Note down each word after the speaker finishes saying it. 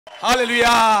ฮาเลลูย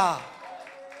า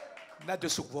น่าจะ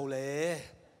สุขโวเลย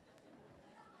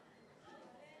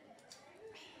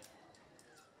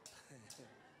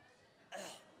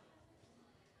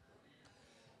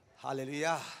ฮาเลลูย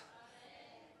า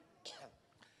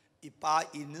อีปา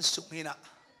อินสุขินะ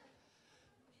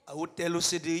อาวุธเตลุ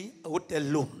สิดีอาวุธเต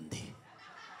ลุมดี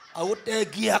อาวุธเต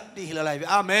เกียกดีอะไรไป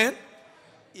อาเมน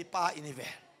อีปาอินิเว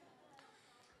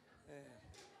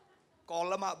กอล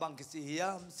ละมาบังกิสิย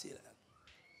ามสิละ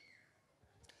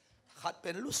ขัดเป็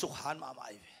นลุสุขานมาไม่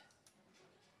เว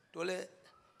ตัวเลย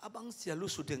อาบังเสียลุ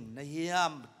สุดึงในยา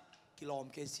มกิโลเม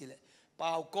ตรสิละปา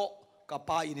วโกกับป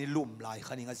าอินิลุมลาย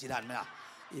ขันิงสิดันไหมล่ะ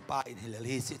อีปาอินิเล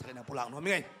ลีสิทนะพุลังโน้ม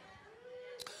ไง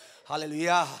ฮาเลลูย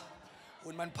าอุ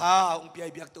นมันพาองค์เปีย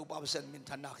เบียกตัวปาเซนมิน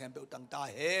ทันนักแห่งเปอุตังตา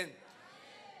เห็น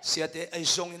เสียเตไอ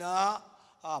ซงนะ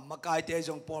มากายเตจ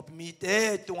งปอบมีเต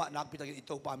ตัวนักพิทักษ์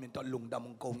ตัวปามินตอลุงดำม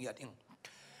งกงยัดอิง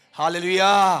ฮาเลลูย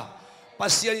าปั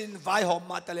สยานินไวหอม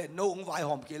มาตะเลโนองไวห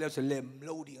อมเกลียวเสลมโล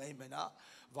ดีไงมันนะ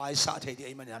ไวสาเทดีไง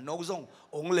มันนะโนซง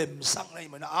องเลมสังไง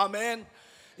มันนะอาเมน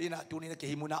อีน่ะตัวนี้นะเกี่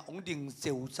ยมุนะองดิ่งเซ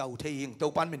ลเจ้าเทียงตัว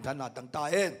ปานมินทันนักต่างตา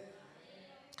เอง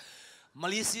มา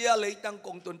เลเซียเลยตั้งก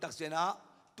องตุนตักเสนา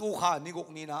ตู้ขานิกก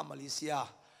นี้นะมาเลเซีย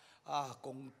ก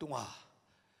งตุง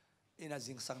อินา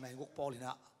จิงสังในกกปอลิน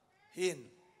ะหิน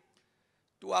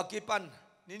ตัวอากิปัน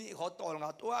นี่ขอต่อลง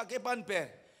ตัวอากิปันเป็น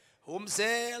หุมเซ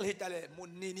ลฮิตาเลมุ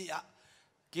นนี่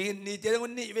กินนี่เจ้า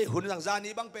นี่เวหุ่นสังสาร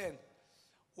นี่บังเป็น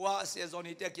ว่าเสียโซ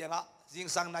นี่เตกียงจิง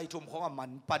สังในทุ่มของมั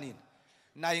นปันิน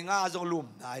ในงาจงลุม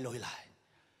นายลอยไหล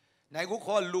ในกุข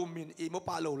อลุมมินอีมุป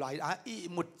าโลไหลอี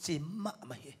มุดจิมมะ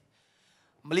ไม่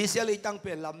มาเลเซียเลยตั้งเ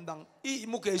ป็นลำดังอี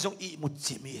มุกเอซงอีมุด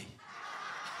จิมี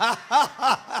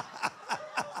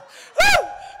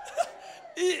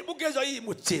อีมุกเอซงอี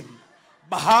มุดจิม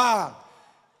บ้า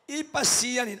อีปัส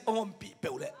ยานินองค์ปีเป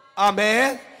วเลอาเม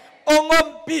นอง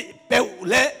ค์ปีเปว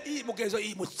เลอีมุกเอซง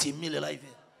อีมุดจิมีเลยไฟ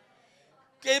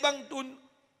เก็บังตุน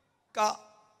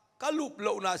กะลุบโล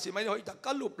นาสิไม่ได้แต่ก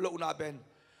ะลุบโลนาเป็น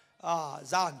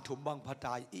จานถุมบังพัด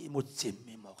ายอีมุดจิม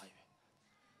มีมาใคร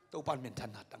ตัวปันเป็นถ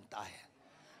นัดตั้งตาย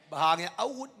บางเนี่ยอา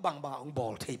วุธบางองบอ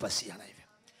ลที่ภาษีอะไรเว้ย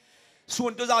ส่ว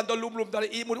นตัวจานตัวลุมตอน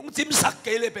อีมุดจิ้มสักเก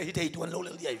ลเลยไปที่ตัวเราเล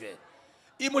ยเว้ย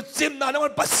อีมุดจิ้มนั่นมั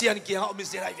นภาษีอันเกี่ยงเอาไม่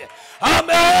เสียอะไรเว้ยอาเ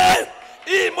มน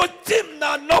อีมุดจิ้ม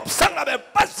นั่นนบสังอะไร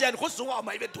ภาษีอันขุดสูงเอาไ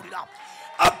ม่เป็นตุลีนะ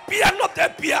อาเปียนบแต่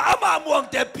เปียอามาม่วง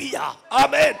แต่เปียอา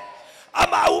เมนอา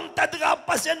มาตัดกับภ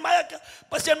าษีไม่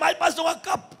ภาษา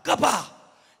กับป่า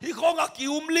ที่ของกิ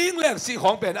วมลิงแหลกสีข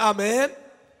องเป็นอาเมน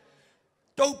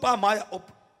ตัวป้าไม่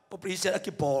ปริเสธ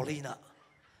กิบอลีนะ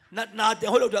นาเดี๋ย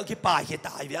วเราเดี๋ยวกิป่าเหตุต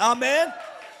ายไปอาเมน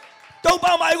ตัวป้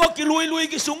าไม่ก็กิลุย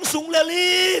กิสูงเลย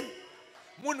ลีน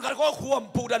มุนกันก็ควม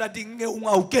พูดอะไรดิ่งเงาเง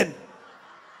าเก่น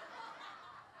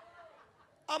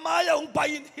อามาอย่างไป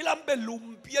ฮิลัมเป็นลุม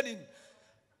เปียนิน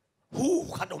หู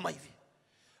ขัดออกมา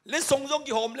เลสง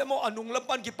กี่หอมเลมอนุงลำ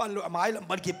ปันกี่ปันเลยอามาลำ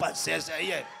ปันกี่ปันเสีย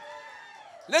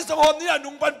เลสงหอมนี่อนุ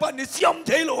งปันนี่เสียมเ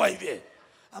ทลอยไป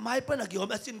อามาปันกี่หอม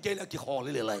สิ้นเกลกี่คอเ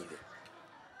ลย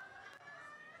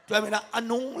ช่วยไหมนะอ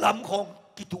นุงลำของ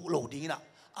กิตุโลดีนะ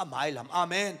อาไม่ลำอา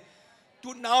เมนตุ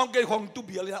นน้องเกยของตุเ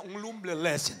บียเลยนะองลุมเลยเล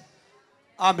สิน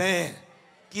อาเมน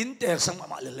กินแต่สัง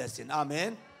มาเลยเลสินอาเม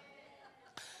น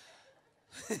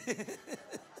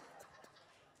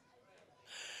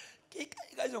กี่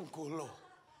จงกุลโล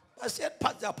ภาษาพั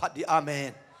ดจะพัดดีอาเม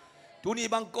นตุนี้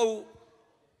บางกู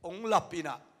องหลับปีน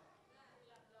ะ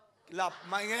หลับ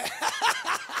ไม่ไง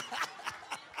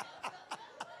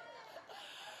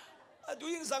ดู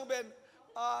ยิ่งสังเป็น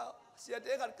เสียเ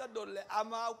ด็กกันกระโดดเลยอา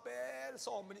มาเป็นส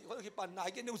อมนี่เขาคิดปันไหน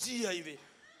กันนิวซีไอ้เว้ย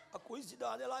คุยสิดา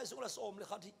เนี่ยไล่สุกละสอมเลย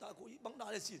ขัดที่ตาคุยบางนา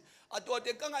เลยสิตัวเ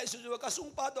ด็กก็ไงสุดๆก็สุ่ง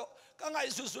ปาโตก็ไง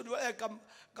สุดๆว่า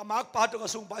กับมากปาโตก็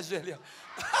สุ่งปาสุดเลย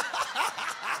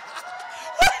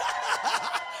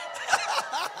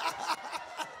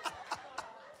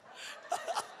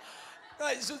ไง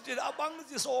สุดๆบัง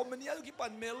สิสอมนี่เขาคิดปั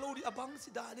นเมโลดี้บังสิ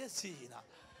ดาเนี่ยสินะ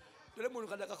ด้วยมุน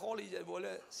กันก็ขอลีเจบอกเล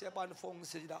ยเสียปันฟง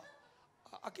สิดา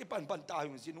อากิปันตาย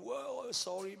หุ่นสินว้าว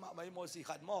sorry มาไม่หมดสิ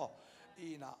ขัดหม้ออี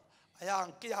น่ะยัง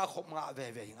กี่อาคมงาเว่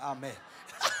ยอาเมน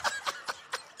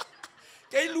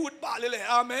แกหลุดปากเลย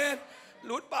อาเมนห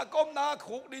ลุดปากก้มหน้า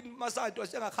คุกดินมาใส่ตัว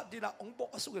เสียงขัดดินองบอ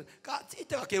กสุกกะที่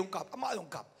จะเกี่ยวกับอามาลง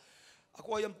กับอากู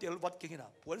ยังเตียววัดกิ่งน่ะ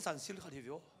ปวนสันสิลขัดทีเ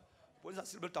ดียวปวนสัน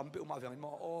สิลเป็นจำเป็นมาเวียงม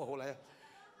อโอ้โหอะไร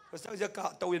ก็สังจะกะ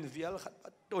ตัวเย็นเวียล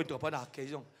ตัวตัวพนักเก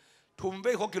ยงทุ่มเว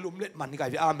ของกิลุมเล็ดมันไก่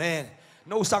พี่อาเมนโ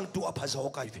นสังตัวพระโส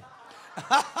ไก่พี่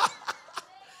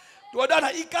ตัวด้าน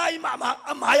อีกายมาอ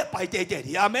ามาไปเตะ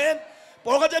ดีอาเมนพอ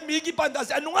เขาจะมีกี่ปันแต่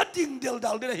สนุกจริงเดียวเ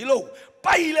ดียวฮิโลไป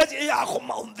แล้วจะอยากข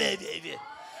มาเว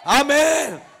อาเมน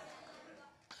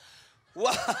ว้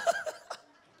า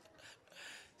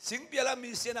สิงเปียละมี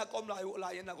เสียนะกอมลายลา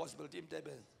ยนะ gospel team เตเ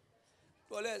ป็น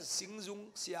ตัวเล่สิงซุง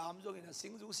สยามตรงนี้นะสิ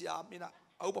งซุงสยามนี่นะ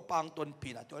เอาปะปางต้นปี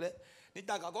นะตัวเล่นี่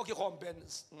ตากก็คิดคอมเป็น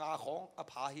งาของอ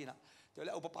ภาหินะตัวเ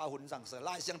ล่เอาปะปาหุ่นสั่งเสล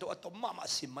ายเสียงตัวตมมา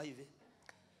สิมไม่เว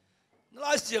ล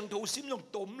ายเสียงตัวสิมยง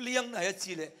ตมเลี้ยงไหน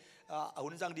จีเลย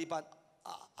หุ่นสั่งดีปัน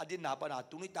อดีตนาปนา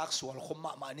ตรงนี้ตากสวนคม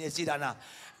มาเนี่ยจีดานะ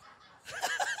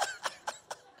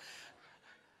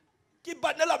กิบั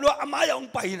ดนั่นหลับเลยอามาอย่าง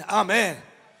ไปนะอาเมน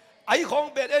ไอ้ของ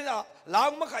เบ็ดเองอะล้าง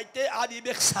มะไข่เตะอาดีเบ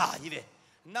กสายเลย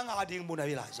นั่งอาดิงมุนอะ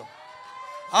ไรส่ง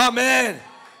อาเมน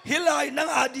ฮิลายนั่ง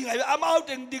อาดิงไงอามาเอาเ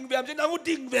ต็งดิงแบบฉันนั่ง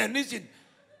ดิ่งแหวนนี่สิ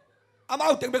อามาเอ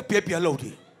าเต็งเบกเปียโล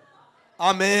ดีอา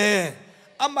เมน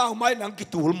อามาเอาไม้นั่งกิ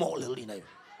ตูลหมอเลยนี่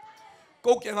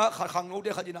ก็ยังฮะขังโนเด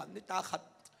ขัดดินะนี่ตาขัด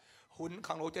หุ่น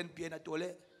ขังโนเจนเปียนะตัวเล่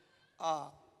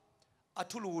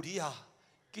ทุลูดีฮะ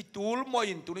กิตูลหมอ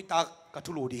อินตัวนี้ตาก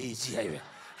ทุลูดีสิไอ้เว้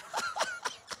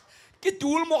กิ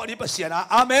ตูลหมอดีภาษานะ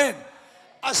อาเมน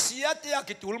อาเซียเตีย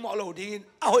กิตูลหมอเราดิ้ง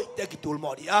อาหอยเตียกิตูลหม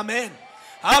อดีอาเมน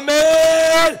อาเม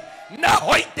นน่าห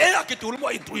อยเตียกิตูลหมอ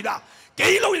อินตุยนะเกี่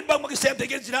ยวอินบางมันก็เสียมเต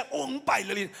กินสินะองไปเล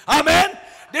ยอาเมน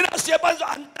เดี๋ยวเสียบ้าน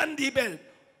อันตันดีเป็น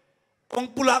อง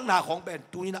ปุลังนาของเป็น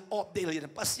ตุยนะออบเดลิน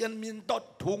ปัสยันมินตด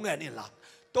ทุ่งเงี้ยนี่ละ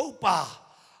ตัวป่า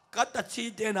กัตชี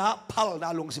เดนะพัลนา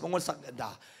ลงสิบงวันสักเดือนด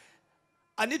า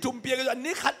อันนี้ทุ่มเปียกันอัน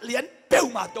นี้ขัดเหรียญเป้า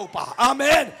มาตัวป่าอาเม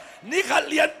นนี่ขัด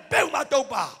เหรียญเป้ามาตัว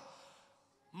ป่า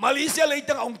มาเลเซียเลย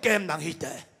ตั้งองเกมนังฮิตเต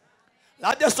ลา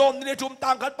เดซอมนี่ทุ่มต่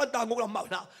างกันปันต่างมุกลำมา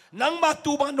นะนังมา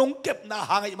ตูบังนงเก็บนา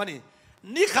หางไอ้มัน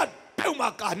นี่ขัดเป้ามา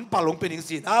การปาลงเป็นสิ่ง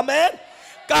สิ่งอาเมน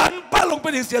การปาลงเป็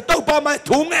นสิ่งสิ่งตัวป่าไม่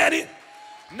ทุ่งเงี้ยนี่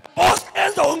บอสเอ็น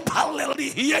ส่งพัลเลลดี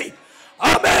เฮียอ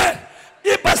าเมน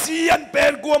อีปัสยันเป็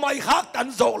นกัวไม่ฮักกัน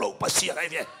โซโลปัสยันไอ้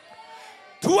เนี่ย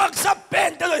ทุกสัปเป็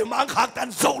นแต่เลยมังคักกัน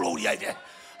โซโลดีไอ้เนี่ย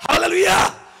ฮาเลลูยา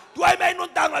ตัวไอ้แม่นุ่น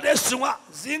ต่างอะไรสัง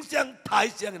จิงเสียงไทย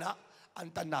เสียงนะอัน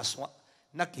ตันนาสัง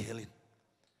นักเกลิน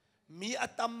มีอั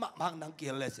ตมะมังนักเก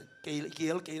ลินเ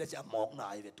กลิจะมองนา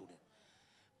ยเวทุเนี่ย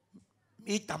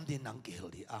มีตำดินนักเก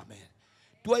ลิอาเมน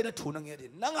ตัวไอ้นั่นถูนังเกลิ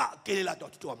นังอะเกลิละ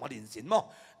ตัวมาดินสินมั้ง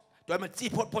ตัวมันจี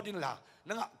พดดินละ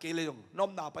นังอะเกลิยงน้อ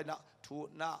มนาไปนะถู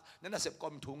นะนั่นน่ะเสพกอ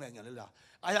มถูงเงี้ยเลยละ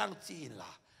ไอ้ยังจีนล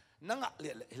ะนังอะเ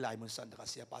ลี้ยลายมันสันตะ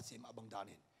เสียภาษีมาบังดา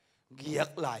นินเกียก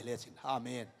ลายเลยสิอาเม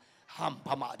นห้ามพ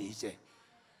ม่าดีเจ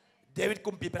เดวิด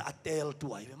กุมปีเป็นอัตเตลตั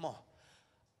วไอ้เมื่อ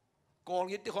กอล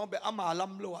ยิดที่เขาแบบอามาล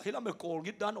ำโลให้เราไปกอล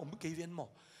ยิดด้านอมเกวียนมั้ง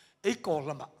ไอ้กอล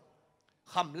ละมะ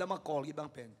คำละมากอลยิดบาง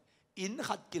เป็นอิน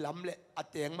ขัดกิลำเละอัต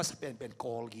เตงมาสเป็นก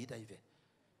อลยิดได้เว้ย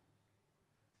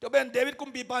จะเป็นเดวิดกุม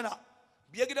ปีปานะ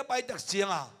เบียกินไปจากเสียง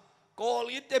อ่ะกอล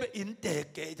ยิดเดวิดอินเตะ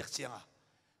เกจากเสียงอ่ะ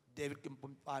เดวิดกุมปี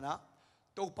ปานะ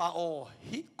ตัวป้าโอ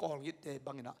ฮิกอลยิดเตะบ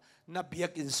างนะนับเบีย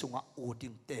กินสุงอ่ะอูดิ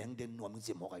งเตงเดินนวม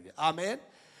จิมอกไอ้เว้ยอาเมน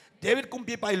เดวิดกุม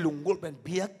ปีไปลุงกุลเป็นเ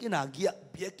บียกินอาเกีย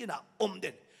เบียกินอาอมเ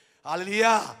ด่นฮาเลลูย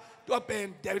าตัวเป็น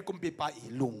เดวิดกุมปีไป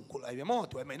ลุงกุลไอ้เว้ยมั้ง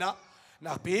ตัวไม่นะ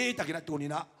นักปีตะกินตัวนี้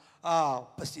นะ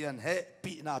ปัสยันเฮ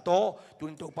ปีนาโตตัว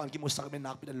นี้ตัวปันกิมุสักเป็น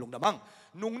นักปีนันลงดามัง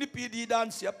นุ่งนี่ปีดีดาน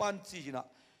เสียปันจีนะ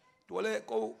ตัวเล่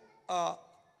ก็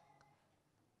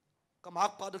ก็มั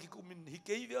กพาดกิคุมินฮิเก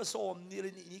ย์วิอาสอมนี่เล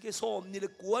ยนี่เกย์สอมนี่เล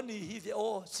ยกวนนี่ฮิเวโอ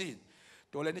สิน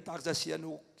ตัวเล่นี่ตักจะเสีย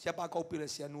นูเสียปากเขาปีเลย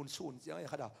เสียนูนซูนเสียไอ้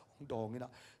ขดาองดองนี่น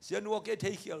ะเสียนูเกย์เท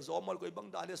เขียลสอมมันก็บัง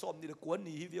ดาเนี่ยสอมนี่เลยกวน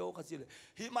นี่ฮิเวโอก็สิเลย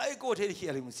ฮิไม่ก็เทเขีย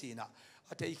ลมันสินะ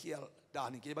เทเขียลดา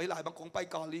นี่เกย์ไปหลายบางคงไป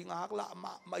เกาหลีงักละ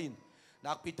มาอิน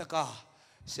นักพิตกา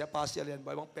เสียปาเสียเรียนไป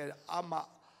บางเป็นอามา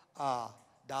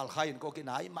ดาลไข่ก็กินไห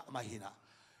นมาหินะ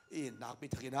อินนักพิ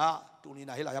ตกินะตัวนี้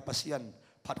นะให้หลายปัสยัน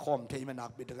พัดคอมเทมันนัก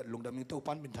บิดกันลงดำมิงตู้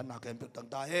ปั้นบินธนาเกมเป็น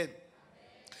ต่างๆเอง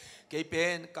เกย์เป็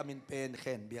นกามินเป็นเ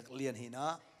ข็นเบียกเลียนหินะ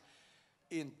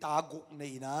อินตากุกใน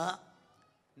นะ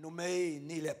นุเมย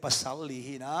นี่แหละภาษาลี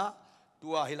หินะตั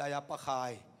วฮิลายาปะคา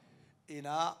ยอิน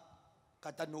ะ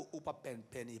กัตนุอุปเ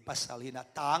ป็นอีภาษาลีนะ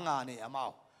ตางาเนี่ยอามา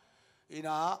อิน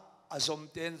ะอาสม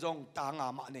เตนจงตางา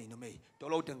มาเนี่ยนุเมยตัว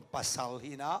เราถึงภาษา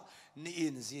ลีนะนี่อิ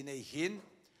นจีในหิน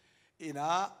อินะ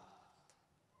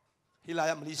ฮิลา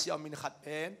ยามาเลเซียมินขัดเ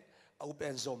ป็นเอาเป็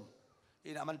นซม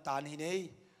อินอามันตานีนี่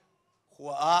หั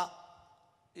ว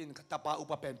อินกตาปาอุ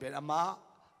ปเป็นอามา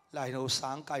ลายเรา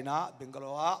สังไกนะเบงกล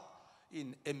วะอิน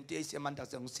MTSมันตัก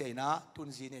จังเสนะทุน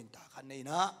จีนตาคันนี่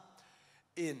นะ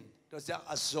อินเราจะ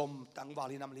อาสมตังวา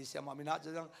ลีนามาเลเซียมามินะจะ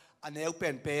จังอันเอวเ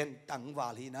ป็นตังวา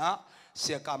ลีนะเ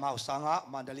สียกามาสังะ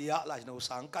มันเดลียลายเรา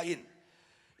สังไก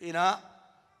อินะ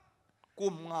กุ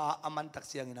มงาอามันตัก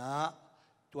เสียงนะ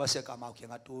ตัวเสกามาเขีย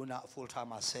งตูนะฟูลทา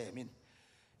มาเซมิน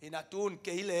อินาตูนเก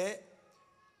ยเล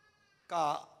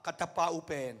กัตปาอุเ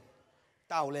ป็น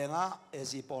เต่าเลงะเอ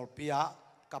ซิปอลปิยะ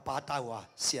กับปาตาวะ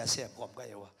เสียเสียมขอมกัน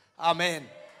อยู่วะอาเมน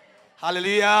ฮาเล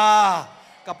ลูยา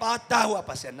กับปาตาวะ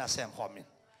ปัสเซนนะเสียมขอมิน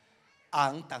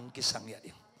ang tang kisang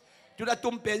yadi juda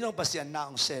tumpe no pasian na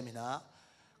ang semina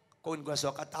kon ko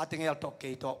so katatingel to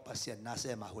keto pasian na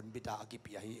se mahun bita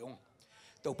agipia hiong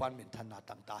to pan min than na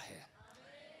tang ta he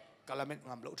kalamet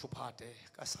ngam lo thupate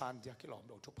kasan dia kilom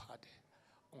lo thupate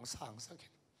ong sang sakin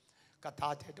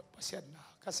katate to pasian na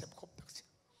kasep khop tak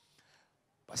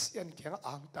pasian keng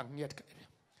ang tang nyet ka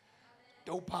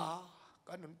to pa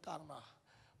kanun tang ma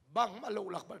bang malo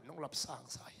lak ban nong lap sang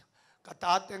sai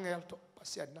katate ngel to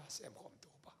pasian na sem khom to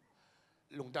pa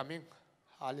lungdaming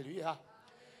hallelujah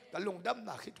ka lungdam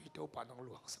na khit to pa nong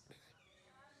luang sak le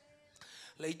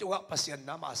lấy to pasian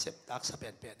na ma sep tak sa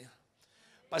pen pen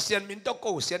pasian min to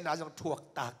ko sian na jong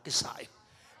thuak tak ki sai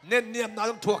nen niam na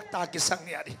jong thuak tak ki sang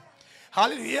ya di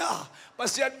hallelujah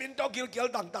pasian min to gil gil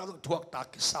dang dang jong thuak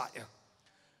tak ki sai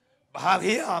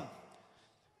bahagia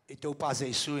itu pa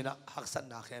Yesus na haksan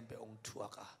na kempe ong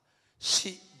thuaka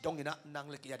si dong ina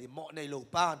nang lek ya di mo nei lo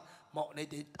pan mo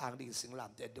nei di tang ding sing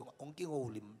lam te dong ong ki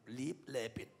ngo lim lip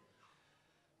lepin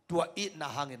tua it na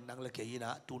hangin nang lek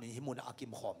ina tu ni himun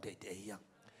akim khom te te yang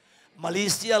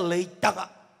Malaysia lei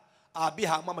taka abi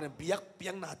hang ma man biak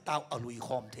piang na tau alui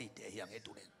khom te te yang e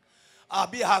tu nen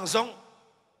abi hang song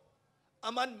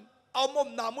aman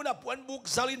aumom namuna puan buk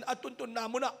zalin atun tun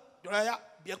namuna ya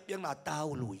biak piang na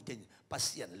tau lui te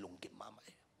pasian lungkim mama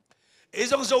e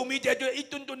song Zomi te tu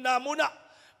itun tun namuna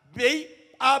be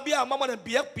abi hang ma man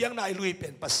biak piang na lui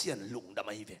pen pasian lung da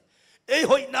mai ve e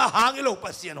hoi na hang lo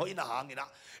pasian hoi na hang ina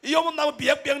iyo nam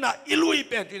biak piang na ilui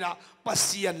pen tu na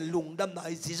pasian lung dam na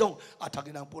si song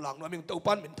athakin ang pulang no ming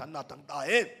topan min than na tang ta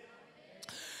e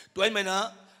tuai mai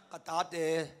na kata te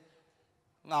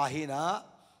nga hi na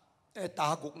e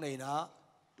ta guk nei na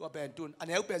tua pen tun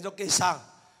aneu pen zo ke sang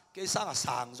a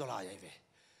sang zo la ye ve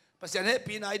pasian he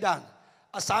pi nai dan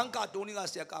a sang ka tu ni nga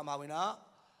sia ka ma we na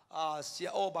a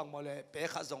sia o bang mo le pe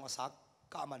kha zong a sak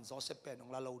ka man zo se pen ong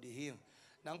la lo di hing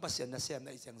nang pasian na sem na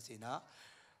isang sina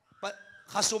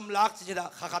khasum lak si jeda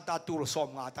khakata tur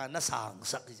som nga ta na sang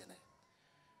sak ji ne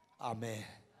amen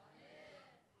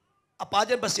apa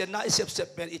jen pasian na isep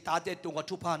sep pen itate tung ka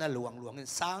thupa na luang in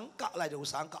sang ka lai do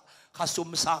sang ka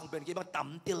khasum sang pen ki bang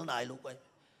tam til nai lu kai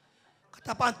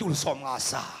kata pan tur som nga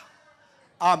sa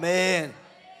amen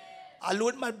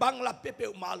alun man bang la pe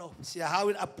pe malo sia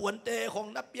hawin apuan te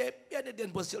khong na pie pie ne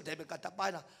den posil te pen kata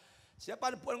pa na sia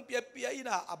pan puan pie pie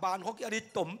ina aban khok ya di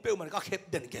tom pe man ka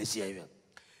khep den ke sia ven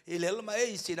ilel ma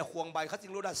e sina khuang bai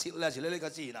khating lo da sil la sil le ka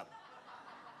sina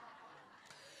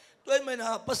toy mai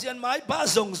na pasian mai ba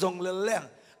zong zong le leng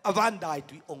avan dai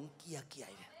tu ong kia kia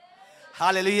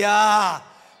hallelujah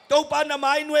to pa na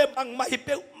mai nue bang mai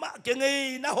pe ma ke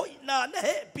ngai na hoi na na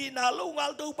he pi na lo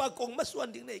ngal to pa kong ma suan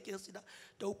ding ne ke sina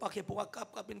to pa ke po kap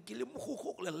kapin kilim khu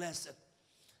khuk le les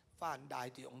fan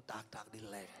dai tu ong tak tak di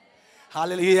le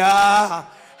hallelujah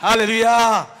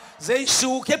hallelujah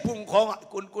Giêsu khép phùng khong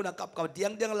kun cặp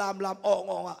diang lam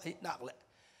ong hit nak le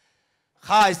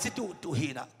khai si tu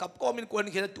hi na cặp ko min kun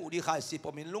khena tu di khai si po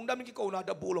min lung dam ki ko na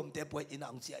da bulom te poi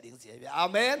inang sia ding sia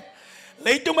amen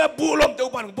leitu ma bulom te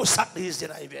upan bu sak di sia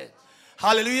ai be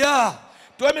hallelujah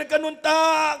tu men kanun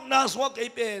tak na so ke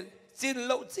pe sin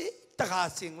lo si ta kha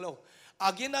sing lo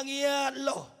agin ang ya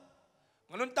lo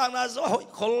kanun tak na so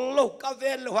khol lo ka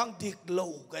ven lo hang dik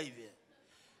lo kai be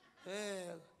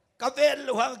ka ven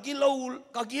lo hang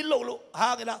kilo lo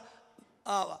ha ke na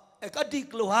ka dik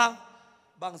lo hang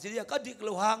bang siria ka dik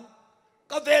lo hang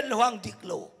ka ven lo hang dik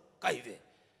lo kai ve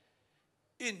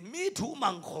in mi thu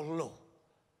mang khol lo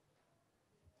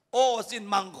o sin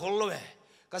mang khol lo ve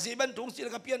ka si ban tung sin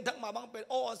ka pian thak ma bang pe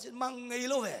o sin mang ngei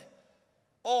lo ve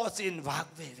o sin wak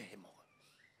ve mo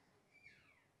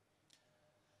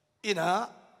ina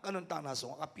kanun ta na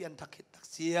so ka pian thak hit tak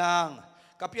siang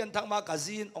kapian thak ma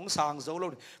kazin ong sang zo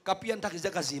lo kapian thak is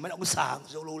kazi man ong sang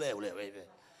zo lo le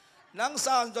nang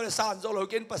sang zo lo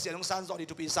ken pasien ong sang zo di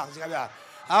tu pi sang sing ka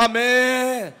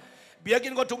amen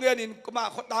biakin ko thungen in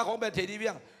kuma ta khong be the di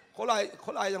biang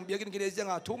kholai yang biakin ki de jang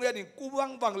a thungen in ku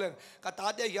bang le ka ta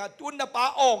de ya tun na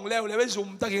pa ong le we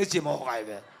zum ta ki chi mo kai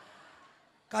be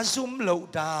ka zum lo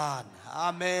dan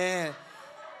amen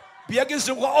biakin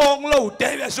zum ko ong lo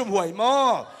te be zum huai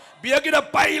mo biar kita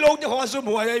pai lo je kau asum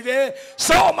huai ai ve,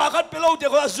 so makan pelo je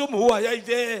kau asum huai ai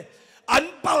ve,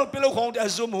 anpal pelo kau je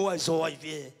asum huai so ai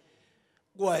ve,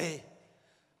 guai,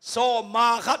 so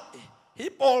makan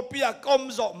hipol pia kom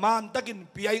so man takin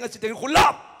pia ingat siting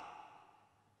kulap,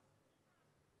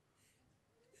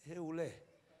 heule,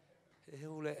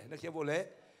 nak siapa boleh,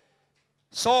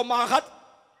 so makan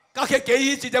kakek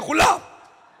kei siting kulap.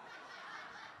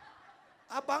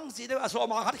 Abang si dia asal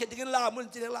makan kita tinggal lam,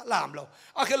 kita lam lo.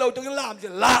 Akhir lo tinggal lam,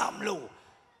 kita lam lo.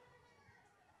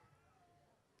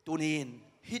 Tunin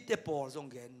hit the ball zong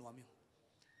gen nuam.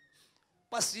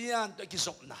 Pasian to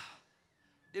kisop na.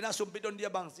 Dina sumpidon dia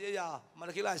bang siya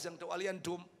manakilay sang to alian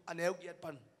tum aneu kiat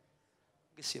pan.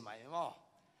 Kisimay mo.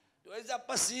 To isa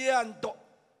pasian to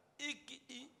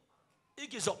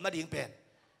ikisop na ding pen.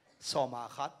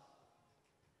 Somakat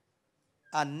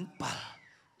anpal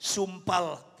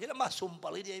sumpal. Hila ma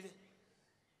sumpal ini.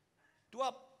 Tua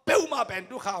peu ma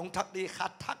pen tu kaung tak di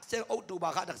katak seng au tu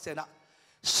ba katak sena.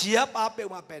 Siapa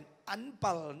peu ma pen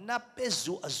anpal na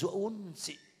pezu azuun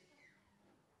si.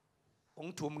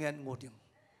 Ong tum ngen ngoting.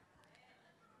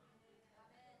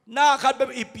 Na kan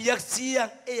be ipiak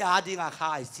siang adi nga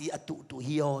khai si atu tu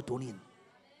hio tu nin.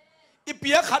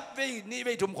 Ipiak hat ve ni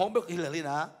ve tum khong be hilali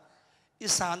na.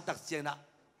 Isan tak siang na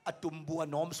atum bua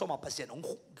nom soma pasien ong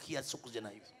khiat suk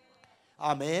jenai.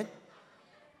 Amen.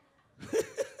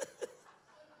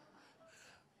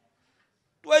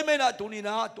 Tuai me na tu ni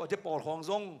na tu te por khong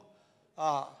zong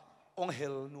ong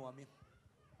hel nuamin.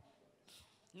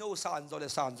 No san zo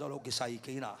le san zo lo ki sai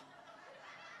ki na.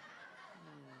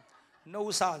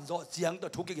 No san zo jiang to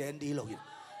thu ki gen di lo.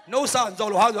 No san zo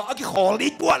lo ha zo a ki khol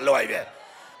ni puan lo ai be.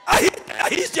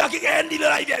 Ai sia ki gen di lo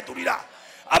ai be tu ni na.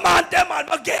 Aman te man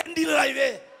ma gen di lo ai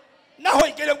be. Na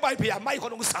hoi ke long pai phia mai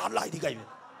khon ong san lai di kai be.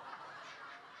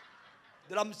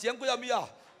 Dalam siang ko ya mi ya.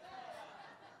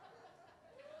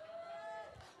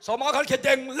 Soma kan ke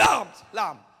deng lam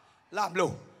lo.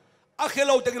 A ke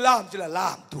lo deng lam ji la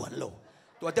lam tuan lo.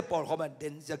ตัวเตปอลเขามันเด่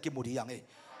นจะกินหมูที่ยังไง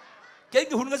เก่ง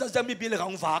หุ่นก็จะมีปีเลยขอ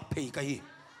งฝากเพย์กัน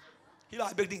ที่ลา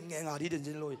ยเบกดิ้งแงงที่เด่นจ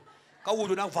ริงเลยเขาหุ่น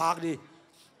นั่งฝากดิ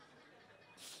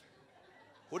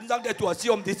หุ่นจังแต่ตัวซี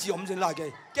อมที่ซีอมจริงลายกัน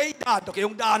เก่งด้านตัวเก่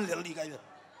งด้านเลยดีกัน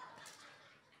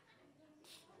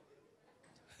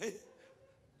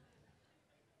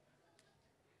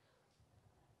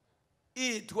อี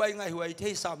ถวยไงหวย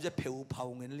ที่สามจะเผาเผา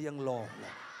เงินเลี้ยงลองเล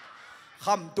ยค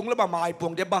ำตุ้งแล้วมาไม้พว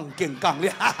งได้บังเก่งกังเล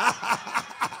ย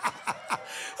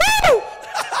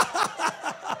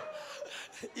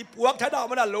อีพวกท่าดา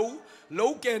มันน่ะ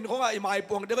รู้เกณฑ์ของไอ้ไม้พ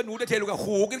วงเดี๋ยวก็หนูได้เทลูก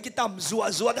ขู่กินกินต่ำสว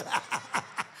ด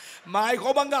ไม้เข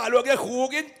าบังกาลูกแกขู่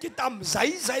กินต่ำใส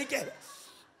แก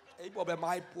ไอ้พวกแบบไ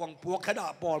ม้พวกท่าดา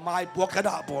ปอไม้พวกท่าด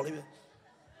าปอเลย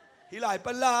ที่หลายป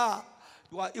ลา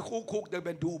ว่าอีคุกเดินเ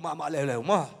ป็นดูมาเร็ว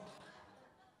ๆมา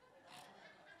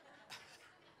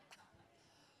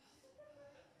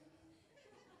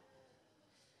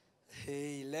เฮ้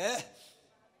ยเลย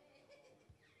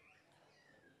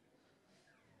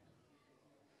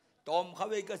ตอมเขา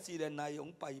เวก็สีเดนนายอง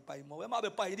ไปมาเว้มา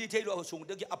ไปที่เทเราสูงเ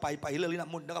ดี๋ยวก็ไปเลยนะ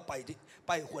มุนแล้วก็ไปที่ไ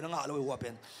ปหัวหน้าเราหัวเป็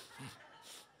น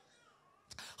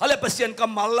เขาเลยเปลี่ยนก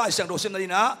ำมัลไล่เสียงโดดเสียง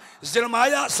นี่นะเจรมา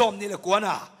ยาสอมนี่เลยกวนน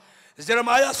ะเจรม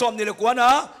ายาสอมนี่เลยกวนนะ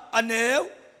อันเนี้ย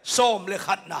สอมเลย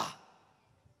ขัดนะ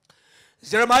เ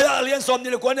จรมายาเลี้ยงสอมนี่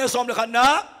เลยกวนเนี่ยสอมเลยขัดนะ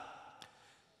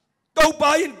ตัวไป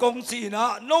อินกงสีนะ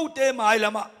โน้ตเตมายละ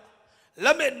มะล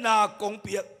ะเม็ดนากงเ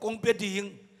ปียดิ่ง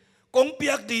กงเปี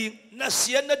ยกดิ่งน่าเ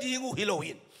สียนน่าดิ่งอุฮิโล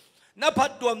หินน่าพัด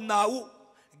ตัวนาอุ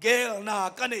เกลนา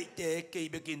กันไอเตะเกย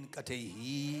เบกินกะเท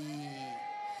ฮี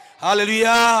ฮาเลลูย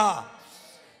า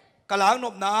กลางน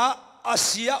บนาอาเ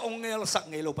ซียองเงลสัก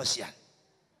เงโลปัสยัน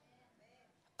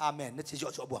อาเมนนั่นสิจ่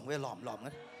อบ่วงไว้ล้อม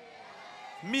งั้น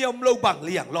มีอมโลบังเ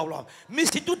ลี้ยงล้อมมี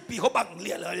สิตุดปีเขาบังเ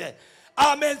ลี้ยงเลยอา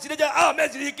เมนสิเดจอาเมน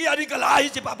สิกิอาดิกลาย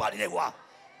สิปาปาดิเนวะ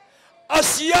อา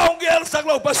เซียองเงลสักโ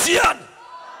ลปัสยัน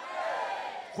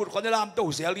ขุดคนจะลามตู้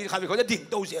เสียลีใครเป็นคนจะดิ่ง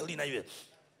ตู้เสียลีไหนเว้ย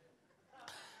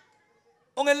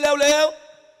องเงินแล้ว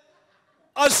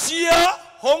อาเซีย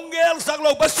ฮงเกลสักโล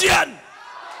ปัสยัน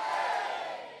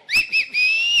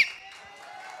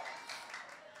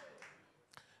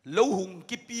แล้วหุง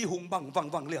กิปีหุงบัง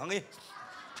ฟังเหลืองไง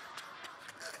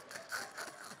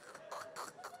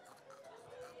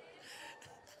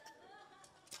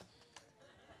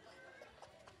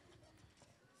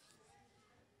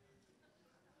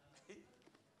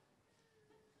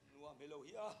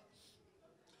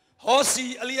ฮอสี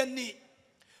อเลียน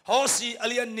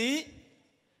นี้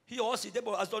ที่ฮอสีได้บ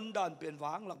อกอาจนดานเปลี่ยนว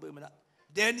างหลักเบอร์มันนะ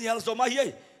เดนิเอลโซมา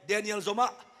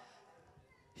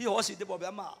ที่ฮอสีได้บอกแบ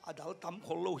บมาอาดัลตั้มค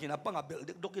นโลหินะปังอาเบลเ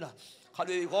ด็กดกินะข้าเ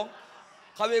ว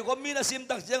ของมีนาซิม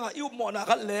ตักเสียงอ่ะอิวหมอนะ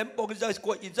ขัดแหลมบอกจะก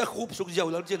วดอินจะคูบสุกเจียว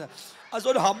แล้วจริงนะอาจ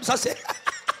นหำซะเสีย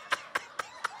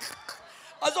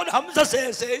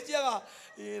เจียงอ่ะ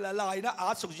ละลายนะอา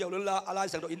สุกเจียวแล้วละอะไร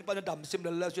สักตัวอินปันดำซิม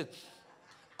แล้วจริง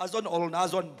อาจนอลนา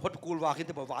จนพดกูลว่าคิดแ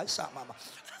ต่บอกว่าไอ้สามา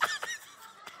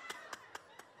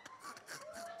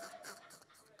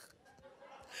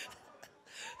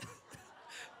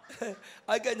ไ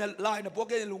อ้แกเนี่ยลายนะพวก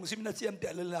แกลุงซิมนะเจียมแต่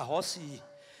เลยนะฮอสี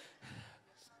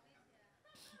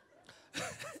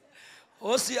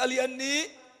อเลียนนี้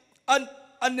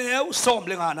อันแนวซ้อมเ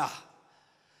ลยงานนะ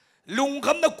ลุงค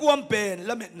ำนักกวมเป็น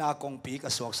ละเม็ดนากงปีกระ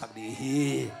สวกสักดี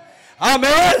อาเม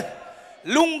น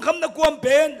ลุงคำนักกวมเ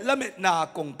ป็นละเม็ดนา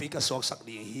กงปีกระสวกสัก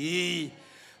ดี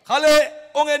เขาเลย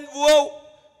องเอ็นวัว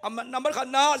น้ำมันขัน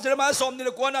นาจะมาสมนี่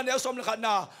ละกวนนะเนี่ยสมนี่ขันน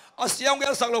าอาเซียงเงา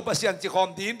สักโลปัสยันจิคอม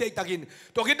ทีมเด็กตะกิน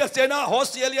ตัวคิดดักเจนะฮอส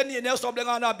เซียเลียนนี่เนี่ยสมเรื่อง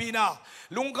งานนาบีนา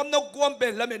ลุงคำนักกวมเป็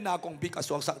นละเม็ดนากงปีกระส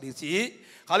วกสักดีสิ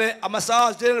เขาเลยอามาซา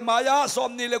เจรมายาส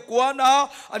มนี่ละกวนนะ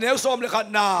อันเนี่ยสมนี่ขัน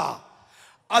นา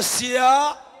อาเซีย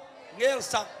เงา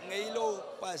สักเงโล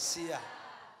ปัสยา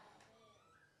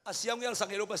อาเซียเงาสัก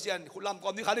เงโลปัสยาคุณลำกอ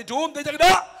มนี่ขันได้จุ่มได้จังน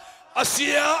ะอาเซี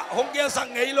ยหงเงาสัก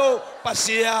เงโลปัส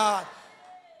ยา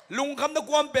ลุงคำนัก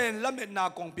กวมเป็นละเม็ดนา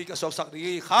กงปีกระสอบสัก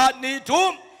ดีขาดนี้จุ่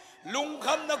มลุงค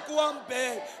ำนักกวมเป็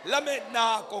นละเม็ดนา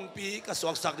กงปีกระสอ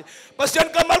บสักดีปัสยาน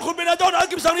กำมันคุณเป็นอาจารย์อั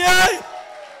กิมสังเนีย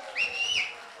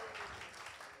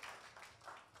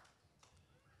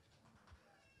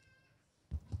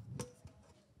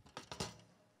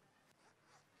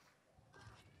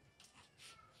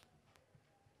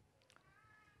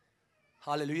ฮ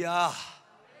าเลลูยา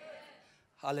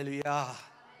ฮาเลลูยา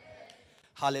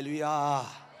ฮาเลลูยา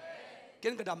เก่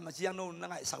งกระดำมาเสียงโน้นนั่ง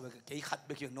ไงสักแบบเกี่ยขัดไป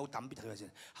เกี่ยวโน้ตตั้มไปเถอะสิ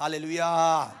ฮาเลลูยา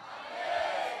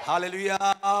ฮาเลลูยา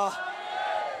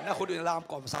น่าคนดูลาม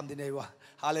ก่อนซ้ำที่ไหนวะ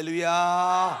ฮาเลลูยา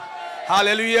ฮาเล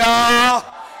ลูยา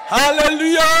ฮาเลลู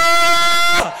ยา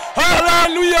ฮาเล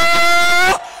ลูยา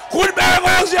คุณแม่ม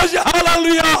าเสียฮาเล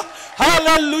ลูยาฮาเล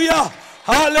ลูยา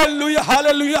ฮาเลลูยาฮาเล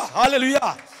ลูยาฮาเลลูยา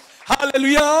ฮาเลลู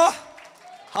ยา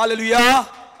ฮาเลลูยา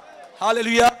ฮาเล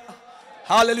ลูยา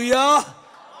ฮาเลลูยา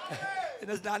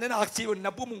นั่นนั่นอาชีพ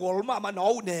นับผู้มงคลมาหนา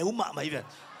วเหนียวมาไม่เป็น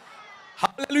ฮ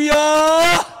าเลลูยา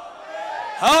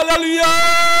ฮาเลลูยา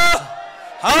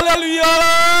ฮาเลลูยา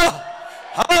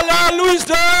ฮาเลลู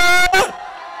ยา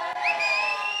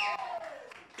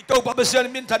อีกตัวปัจจัย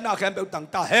มินทันนาแคมเปญ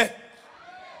ต่างๆเฮ้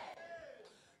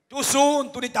ตุสุน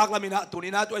ตุนิตากลามินะตุนิ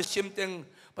นาตัวชิมเต็ง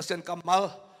ปัจจัยกัมมัล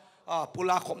ปุ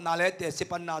ลาขมนาเลเตสิ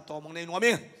ปันนาโตมงในนัว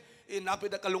มิอินักพิ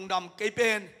ดกลุงดำเกยเป็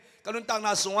นกลุนตังน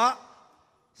าสุงะ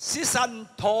สิสัน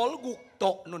ทอลกุกโต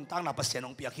นุนตังนาปัสเซน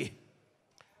องเปียกี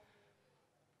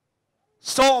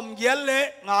ส้มเยลเล่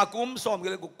งากุมส้มเย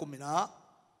ลเล่กุกุมินะ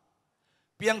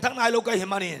เพียงทั้งนายโลกหิ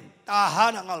มานินตาหา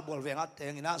นังอัลบอลเวงัดเต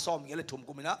งินะส้มเยลเล่ทุ่ม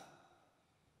กุมินะ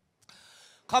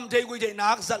คำเทกุยเจนั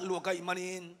กสัตว์โลกหิมา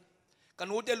นินกัน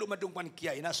นู้เตลุมาดุงปันเกี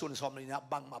ยนะส่วนส้มนี่นะ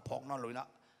บังมาพอกนั่นเลยนะ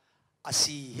อา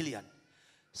ศีฮิเลียน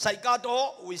ใส่กาโต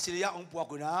วิสิริยะองปว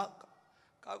กุนะ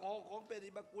กางของเป็น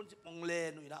ที่บักกุนสิมงเล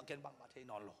นุยนะเกินบางมาเท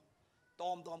นอนหรอตอ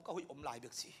มก็หุยอมลายเบ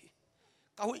กสี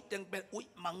ก็หุยเต็งเป็นอุย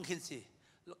มังขินสิ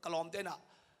กลอมเต้นะ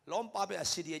ล้อมปาเป็นอา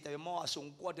ศีเดียจะมอส่ง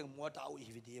กวดถึงมัวตาอุย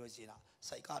วิดีมาสินะใ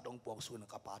ส่กาดองปวกสุน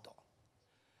กับปาโต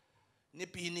นี่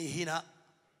ปีนี้ฮินะ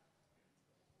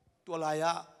ตัวลาย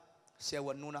ะเส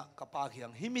วันนูนะกับปาเขีย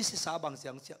งฮิมิสิสาบางเสี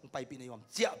ยงไปปีนี้วัน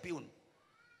เจ้าพิวน์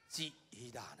จีฮิ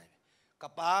ดานะกั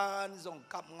บปานส่ง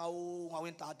กับเงาเ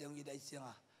ห็นตาเตียงยีได้เสียง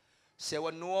อ่ะเส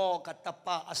วันนัวกัตป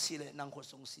ะอาศิเลนังคน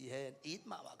ทรงสีเห็นอีด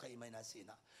มาว่าใครไม่น่าสิ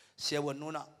นะเสวันนู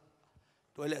นะ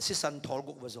ตัวเล็กสิสันทอล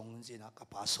กุกวะทรงสินะกับ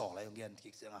ปาสองอะไรอย่างเงี้ยคิ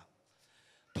ดเสียงอ่ะ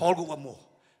ทอลกุกวะมู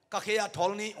ก็แค่ทอ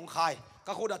ลนี้องค์ใคร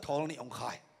ก็คุดาทอลนี้องค์ใคร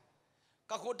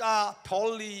ก็คุดาทอล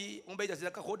นี้องค์เบจสิน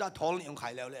ะก็คุดาทอลนี้องค์ใคร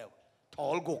แล้วทอ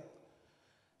ลกุก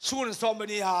ส่วนสมัย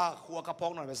นี้ฮะหัวกระพ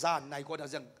งหน่อยไปซ่านในคนจะ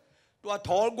ยังตัวท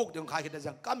อลกุกยังใครคิดจะ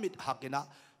ยังก็มิดหักกินะ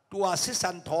ตัวสิสั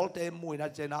นทอลเต็มมวยนะ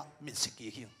เจนะมิดสกี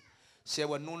ขิงเส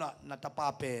วันนู้นนัตปา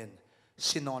เป็น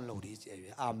สินอนโลดีเจวิ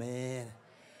อาเมน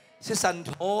สิสันท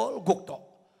อลกุกโต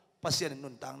ปัสเซียนนุ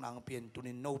นตังนางเปลี่ยนตุ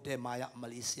นินโนเตมายะมา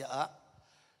เลเซีย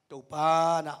ตัวปา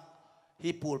นะฮิ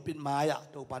ปูลปินมายะ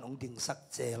ตัวปานองดิ่งสัก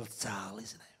เจลจาเลย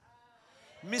สินะ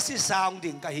มิสิสาวอง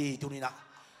ดิ่งกะฮีตุนินะ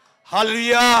ฮาเลลู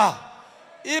ยา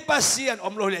อีปัสเซียนอ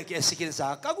มโลเลกเอสิกินสา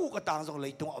กักูกระตังส่งเล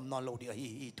ยตรงอมนอนโลดี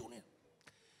ฮีตุนิ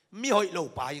มีหอยโล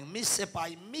ไปมิเสไป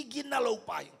มิกินน่าโลไ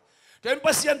ปเดิน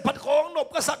ปัสเซียนผัดของนบ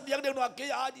ก็สักเดียงเดียวหน่อยเกี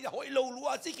ยร์ดีหอยโลลัว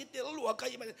สิคิดเดียวลัวใคร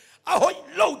มันหอย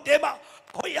โลเต็ม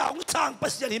หอยอ่างช่างปั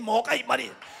สเซียนหิมหอกไอ้มัน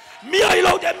มีหอยโล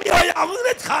เต็มมีหอยอ่างเ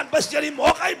ล็ดขานปัสเซียนหิมหอ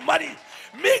กไอ้มัน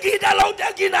มีกินน่าโลเต็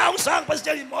มกินอ่างช่างปัสเซี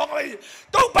ยนหิมหอกไอ้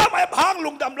ต้องป้าไม่พังลุ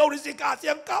งดำโลดิสิกาเสี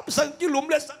ยงกับสังกิลุม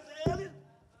เลสัง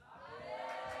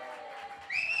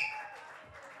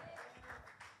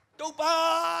ตัวปา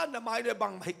หน้าไม้เดือบั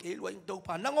งไม่กี่รวยตัวป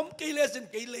านั่งอมกี่เลสิน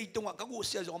กี่เลยตรงอ่ะก็กูเ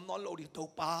สียจอมนอนโลดิตัว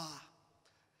ปา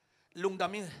ลุงด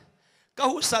ำนี่ก็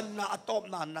หุสันนาตอม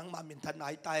นานนังมามินทนา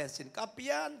ยตายสินก็เปี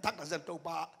ยนทักแต่ตัวป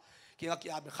าเกี่ยวกับ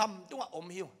ยาเป็นคำตัวอม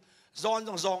หิวซอน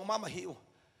ซองมาหิว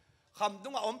คำตั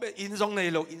วอมเป็นอินซองใน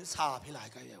โลอินซาพิลาย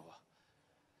ก็เยอะ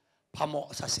พะโม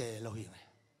ซาเซโลหิง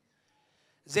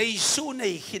เจสุใน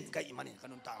หินก็อิมันนี่ข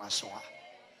นุนตาลาสวะ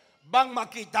บางมา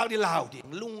กีตาดิลาวดิ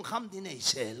ลุงคำที่ในเ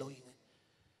ซโลย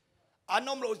อัน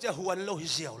น้อมเราจะหวนเราหิ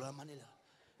เสียวแล้วมันนี่แหละ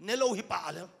เนี่ยเราหิป่า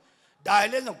แล้วได้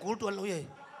เล่นกับกูตัวเราเอง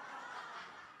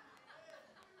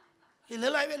เห็นอ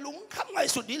ะไรไปลุงคำไง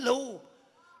สุดนี้เรา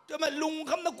จะมาลุง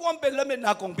คำนักความเป็นแล้วเป็นน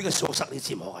ากงพิกโสสักนิด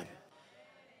สิมอย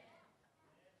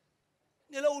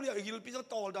เนี่ยเราเนี่ยกิลพิจารณ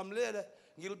าต่อดำเลยเลย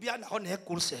กิลพิจารณาเขาเนี่ย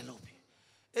กูเสียเราพี่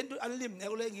เอ็นดูอันลิมเนี่ย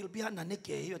เลยกิลพิจารณาเนี่ยเ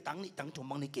ก๋อยู่ตั้งนี่ตั้งถุง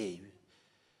มังนี่เก๋อยู่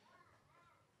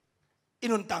อิ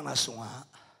นุนตั้งน่ะสงะ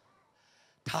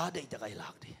ท้าได้จะไกลหลั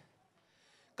กดิ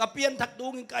กับเปลี่ยนทักดู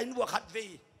งินไกลนัวขัดวี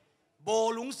บอล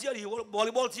ลุงเสียดีบอล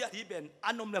บอลเสียดีเป็นอั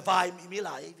นนมเนี่ยไฟมีห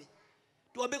ลาย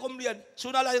ตัวเบกมเรียนสุ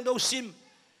นัขอะไรยังดูซิม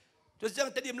จนเสียง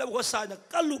เตดิมแล้วหัวสายเนี่ย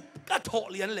ก็ลุบก็โถ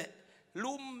เรียนเลย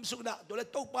ลุมสุนัขตัวเล็ก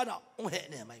โต๊ะป้าน่ะองเห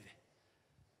เนี่ยไม่เว้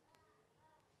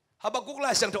ฮับกุกไล่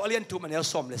เสียงโถเรียนถูกมันเนี่ย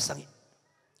สมเลยสัง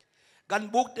กัน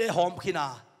บุกเดหอมขินา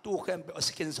ตู้เข้มไปอส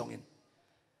กินส่งอิน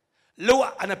ลัว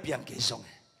อันนั้นเพียงกี่ส่ง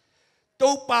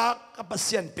ตู้ปากกับปัสเ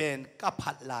ซียนเป็นกับ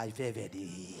ผัดลายเว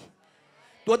ดี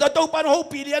ตัวตู้ปากเขา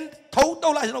ปีเรียนเท่า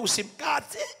ตู้ลายเราสิมกา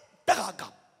สิตะกั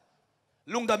บ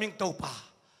ลุงดามิงตู้ปา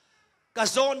กระ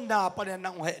โซนดาปนนั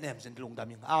งเหเนี่ยเป็นลุงดา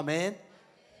มิงอาเมน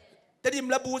แต่ดิม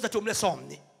ละบูจะจุ่มละสอม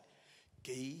นี่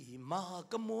กี่มา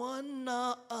กมวนนา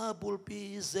อาบุลปี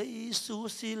เจสุ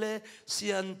สิเลเซี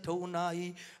ยนทูนาย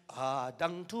อาดั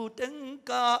งทูเต็ง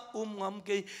กางำเก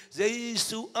ยเจ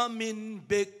สุอามินเ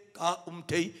บกกาเ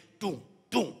ทยตุ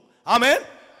งอาเมน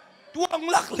ตัวอัง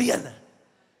ลักเลียน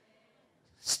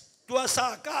ตัวสา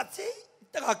กาสิ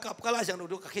ตะกับกะลาจัง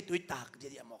ดูกะคิดตุยตาก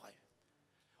jadi amok ay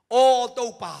โอตู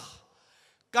ปา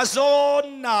กะโซน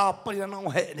นาปรินัง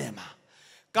เหเนี่ยมา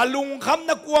กะลุงคำ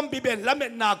นักควมปีเป็นและเม็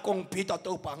ดนากงปีต่อ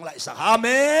ตูปังไหลสักอาเม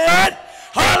น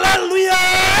ฮาเลลูยา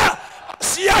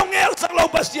เสียงเอลสักเรา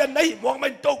บาเสียนในมองมั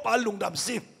นตูปาลุงดำ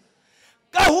ซิม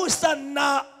กะฮุสันนา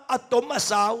อัตมา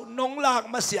สาวนงลาก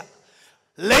มาเสีย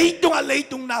เลย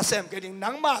ตุงนาเซมกันนั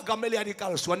งมากำไม่เลียดีกา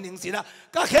ลส่วนหนึ่งสินะ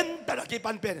ก็เห็นแต่ละกี่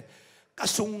ปันเป็นก็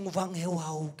สุงฟังเฮวา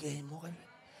วเกมกัน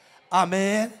อาเม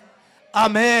นอา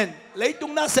เมนเลยตุ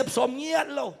งนาเซมสมเงียด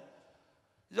เรา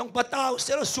ยองปะตาวเส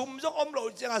ร็จสุมยองอมเรา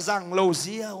จะสั่งเราเ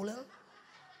สียวแล้ว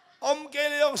อมเก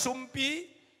ลียงสุมปี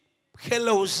เคเร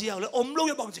าเสียวแล้วอมเรา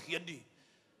จะบังจะเขียนดี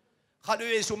ข้าด้ว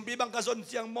ยสุมปีบังกระสนเ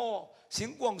สียงหม้อสิง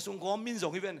กวงสุงขอมินส่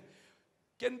งให้เป็น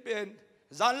เกณฑ์เป็น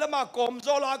จันละมากอมโซ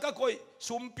ลาก็คอย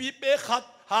สุมปีเปขัด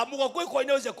หามัวก้อยคอยเ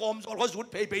นี่ยจะกอมโซลเขาสุด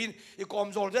เพย์อีกอม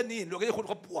โซลจะนี่หรือก็คนเ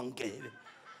ขาปวงเกล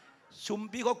สุม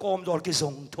ปีเขากอมโซลกิส่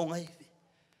งทงไอ้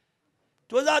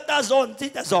ตัวซาตาโซนที่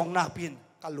จะส่งนาพิน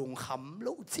กะลุงขำ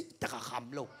ลูกที่จะข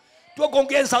ำลูกตัวกง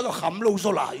เกนสาวจะขำลูกโซ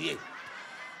ลาอีก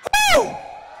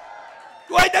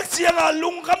ตัวไอ้นักเสียงอ่ะลุ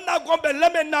งคำนากองเป็นและ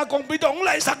เป็นนากองปีตองไห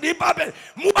ลสักดีป้าเป็น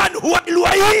มวนหัวรว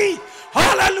ยฮา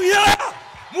เลลูยา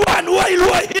มวนหัวร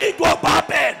วยตัวป้าเ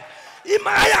ป็นอีม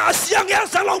ายาเสียงยัง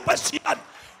สลาวปัสยัน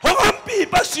ห้องปี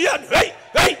ปัสยันเฮ้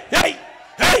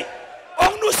ยอ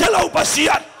งนุสลาวปัส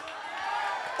ยัน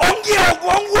องเกี่ยว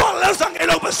องวัวแล้วสังเกตเ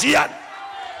ราปัสยัน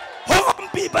ห้อง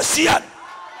ปีปัสยัน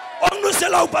องนุส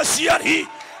ลาวปัสยันฮี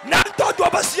นั่นตัว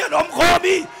ปัสยันอมคอ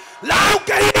มีลาวเ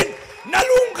กินนา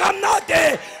ลุงคำนาเต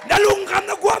นาลุงคำ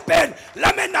นักวามเป็นและ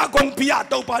แม่นากงพิยา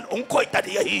ตัวปานองคอยตัด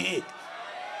ฮี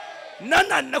นั่น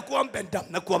นักวามเป็นด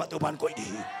ำนักวามตัวปานคอยดี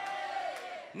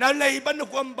นั่นเลยบันนั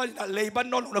กวามบันเลยบัน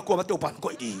นอนนักวามตัวปานค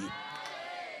อยดี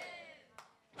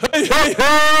เฮ้ย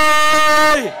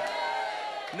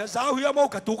น่าสาวเฮียโม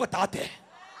กตุกตาเต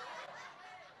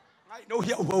ไงโนเ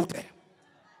ฮียวัวเต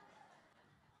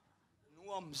นั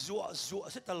วมจั่ว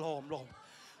เสตลอม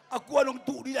อากวนลง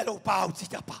ตูนี่แหละเราเปล่าสิ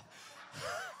จะเปล่า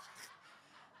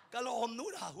กะลอมนู้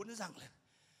นหาหุ่นสั่งเลย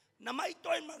น้ำไม่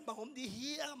ต้อยมันบางผมดีเฮี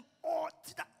ยมอ๋อ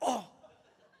สิจะอ๋อ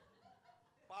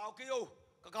เปล่าเกี่ยว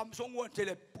กะกำสงวนเฉ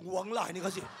ลี่ยหวงหลายนี่เข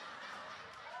าสิ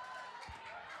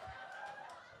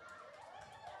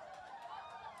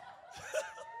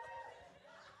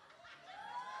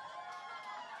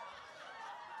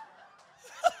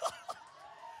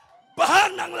บ้าน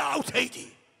นางลาวใช่ดี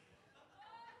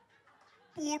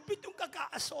ปูดปิตุงกะกะ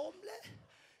สมเลย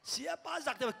เสียป้า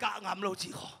สักแต่กะงามเราจี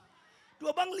ขอตั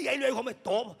วบังเลี้ยเลยเขาไม่โ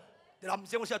ตแต่ลำเ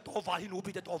สียงว่าเสียโตฟ้าที่หนู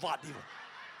พี่จะโตฟ้าดีกว่า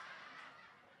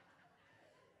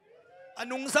อัน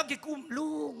นุ่งสักกี่กุ้มลุ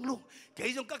งเกี่ย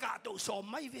จงกะกะโตสม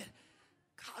ไม่เว้ย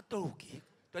ข้าโตกี่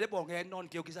ตัวได้บอกไงนอน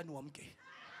เกี่ยวกินสนวมกี่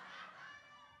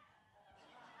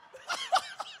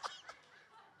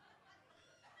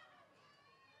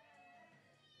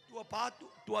ตัวพา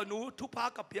ตัวหนูทุพา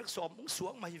กับเปียกสมสว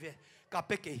งไม่เว้ยกับไ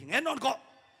ปเกี่ยงนอนก็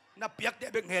นับเปียกเด็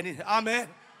กเงี้ยนี่อาเมน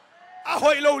อาห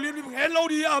อยเรารีบเงี้ยเรา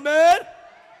ดีอาเมน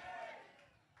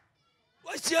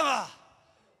ว่าเสียงอ่ะ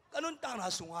ก็นุ่นต่างหา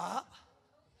สุงอ่ะ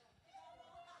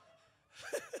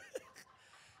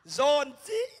โซน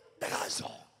จีตะกาโซ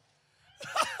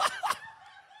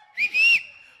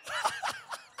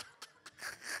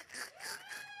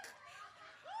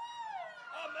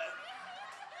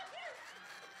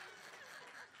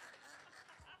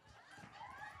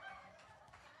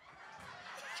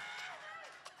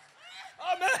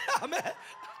Amen.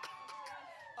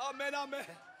 Amen. Amen.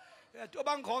 Cho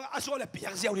băng con à số là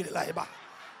biển gieo đi lại bà.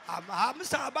 Hàm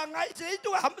sa băng ấy chứ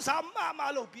tôi hàm sa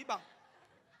mà lô bị băng.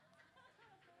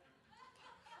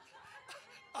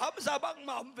 Hàm sa băng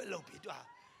mà không phải lô bị tôi à.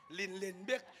 Linh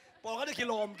biết. Bỏ cái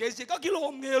kilo cái gì các kilo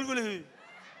nghe luôn.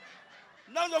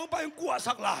 Năng lượng bay qua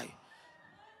sắc lại.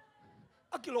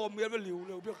 À kilo nghe với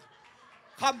liều biết.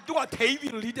 Hàm tôi thấy vì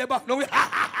lý đấy băng đâu.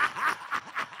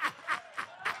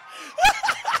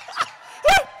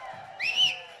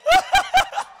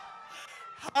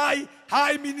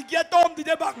 Hai mình kia tôm thì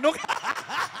để bằng nó.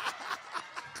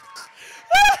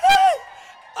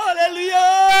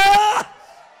 Hallelujah.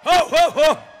 Ho ho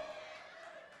ho.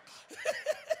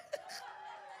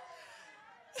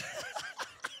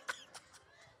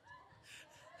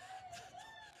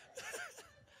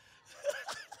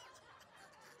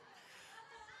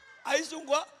 Ai xuống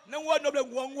quá, nó quên nó lại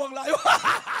quăng lại.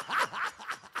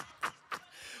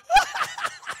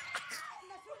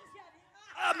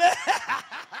 Amen.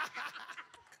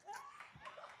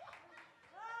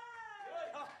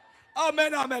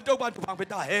 Amen, amen. Đâu bạn phẳng phải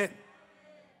ta hết.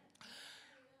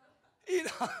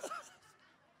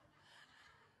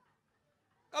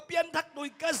 Cái biến thắc đôi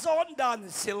cái gión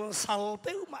đàn siêu sầu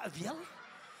tiêu mà viếng.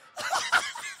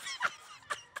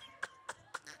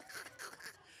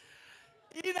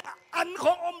 Ăn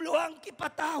không ôm luang cái bà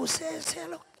tao xe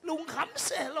lộc lung khắm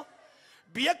xe lộc.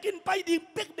 Bia kinh bay đi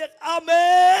bích đẹp.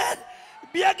 Amen.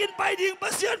 Bia kinh bay đi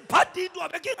Pasian phát đi đùa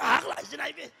bia kinh hạc lại thế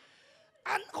này về.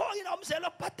 Ăn khó như ông xe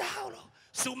lộc bà tao lộc.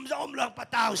 Xùm ra ông luang bà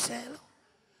tao xe lộc.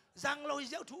 Giang lôi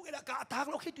gieo thú cái là cả thác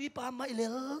lộc khi tùy bà mày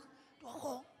lỡ. Đó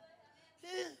không?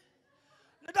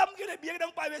 Nó đâm cái này bia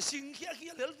đang bay về xình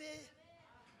kia lỡ về.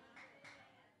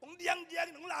 Ông điang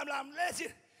nó làm lẽ gì.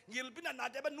 Nhiều bên này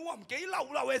nãy bên nuông cái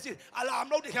lâu ấy gì, làm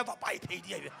lâu thì theo vào bài thì đi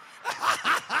vậy,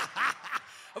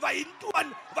 vậy in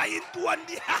tuần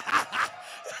đi,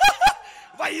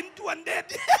 vậy in tuần đẹp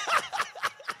đi,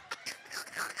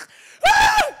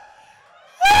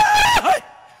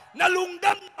 na lung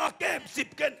đâm na kem 10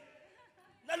 cân,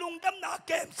 na lung đâm na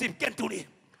kem 10 cân tu đi,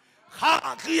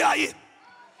 khá kia ấy,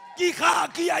 kia khá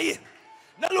kia ấy,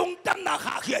 na lung đâm na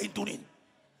khá kia ấy tu đi,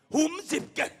 10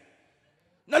 cân.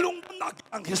 Nalungdam na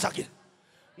ang kisakit.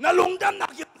 Nalungdam na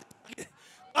kisakit.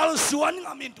 Kalsuan ng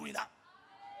amin tuwi na.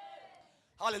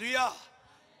 Hallelujah.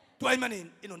 Tuway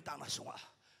manin inuntang na sunga.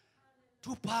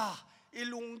 Tupa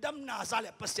ilungdam na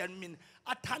sale Pasian min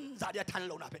atan zadi atan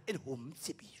lo na pe inhum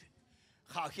sibi.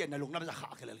 Khakian nalungdam sa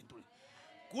khakilalin tuwi.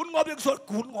 Kun ngob yung sol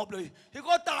kun ngob loy.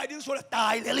 Hiko tay din sol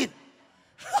tay lelin.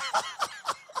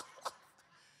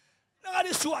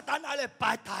 Nangani suatan ale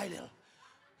pa tay lel.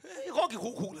 Có cái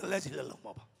khúc là gì là lòng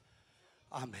mà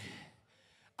amen.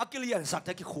 Akilian sắc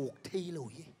thấy cái khúc thi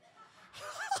rồi.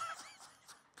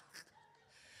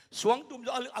 Xuống tụm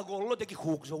cho agol lo thấy cái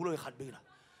khúc rồi rồi khát bì là.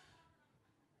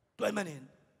 Tôi mà nên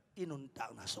inun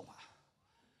tang na song à.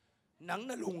 Nang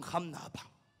na lung kham na bang.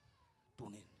 Tu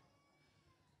nên.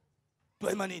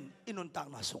 Tôi mà nên inun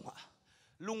tang na song à.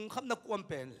 Lung kham na kuam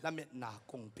pen lamet na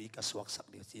kong pi ka suak sak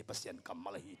dia si Pasian kam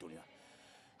malahi tu niya.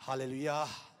 Hallelujah.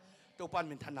 Đâu pan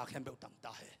mình thanh nạc Khen Biak Nang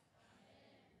ta he.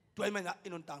 Tuay mình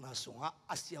inun tang na sunga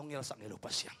asyong ngel sak ngelo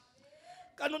Pasian.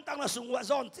 Kanun tang na sunga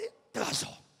zon ti traso.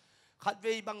 Khat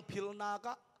vei bang phil na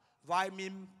ka vai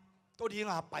mim to di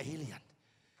nga pai lian.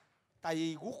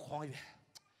 Tai gu khoi ve.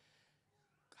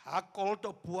 Ha kol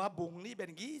to pua bung ni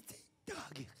ben gi ti ta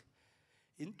gi.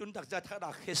 In tun tak za tha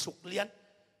da khesuk lian.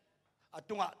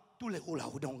 Atunga tu le u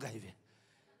lau dong gai ve.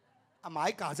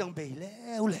 Amai ka jang bei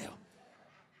leo leo.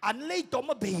 Anh lấy tôm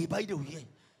mà bì bay đâu vậy?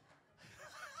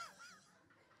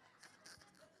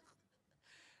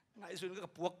 Ngày xưa cái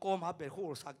buộc cô mà bị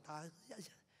khổ sạc ta,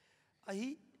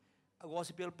 ấy,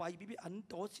 gospel bay bị anh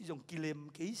đó chỉ dùng kilem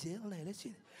cái gì này đấy chứ?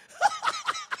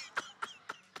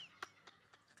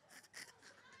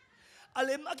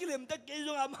 Alem kilem ta cái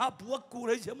dùng am hấp buộc cô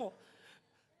đấy chứ mà,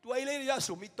 tôi lấy ra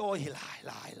Zomi tôi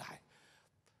lại,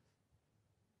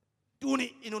 tu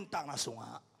ni inun tang na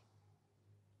sunga.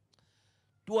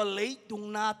 Tua lấy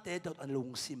tung na te dot an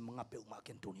lung sim mga pe uma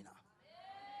ken tu ni na.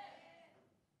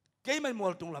 Kay man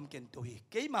mol tung lam ken tu hi.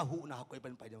 Kay mahu na ko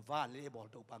ban pai de van le bol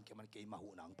to pang ke man kay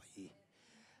mahu na ang pai.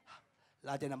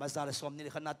 La de na masala som ni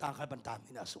kan na tang kan ban tam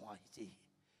ina sunga hi chi.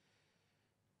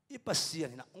 I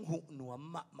Pasian na ong hu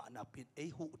nuam ma na pit ei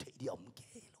hu thei di om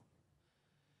ke lo.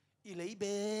 I lei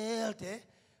bel te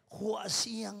khua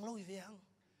siang lo i veang.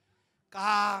 กล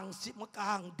างสิมากล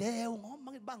างเดวงอ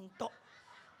มันบังโต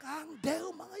กลางเดว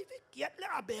มันไอ้เกียรแล้ว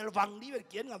เบลฟังนี่เป็น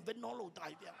เกียรกับเป็นน้องลูกตา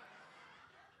ยเปีย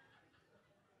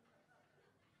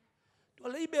ตัว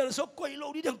เลยเบลสกอยโล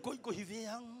นี่ดังกอยเวี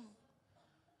ยง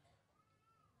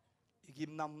อีกิ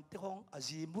มนำที่ของอา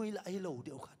จีมุยละไอ้โลเ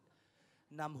ดียวกัน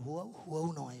นำหัว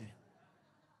หน่อย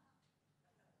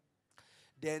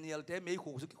เดนิเอลเต้ไม่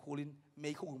ขู่สุกิคูลินไม่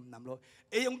ขู่นำเลย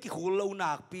เอ้ยองกิคูเราห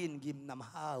นักปีนกิมนำ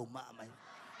ห้าวมาไหม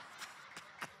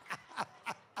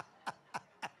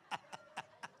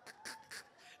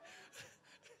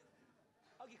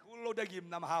อากิคูเราได้กิม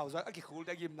นำห้าวซะอากิคูไ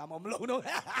ด้กิมนำอมเราเนาะ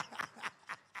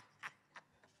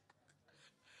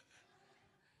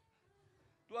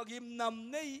ตัวกิมน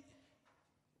ำ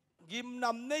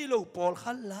ในโลกปอล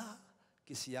ขันละ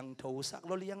กิเสียงโทสักเ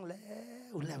ราเลี้ยงแล้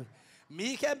วมี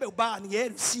แค่แบบบ้านเงี้ย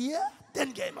เสียเต้น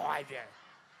เกมหอยเว้ย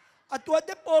ตัวเ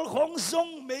ด็กปอลของทรง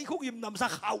ไม่คุกิมนำสั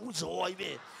กเขาสวยเ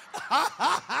ว้ย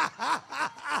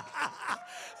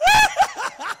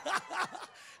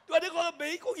ตัวเด็กก็ไม่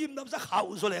คุกิมนำสักเขา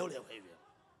สวยแล้วเว้ย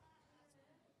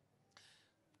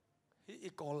อี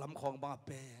กองลำของบางเ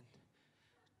ป็น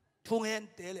ทุ่งเอ็น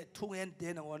เตะเลยทุ่งเอ็นเตะ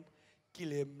นอนกิ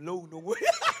เลมลูกนุ่งเว้ย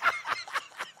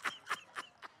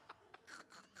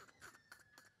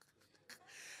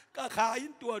ก็ขาย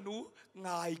ตัวหนู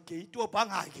ง่ายกี่ตัวป้า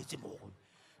ง่ายกี่จมูก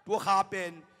ตัวขาเป็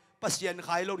นปะเสียนข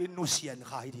ายเราดินูเสียน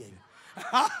ขายเดียว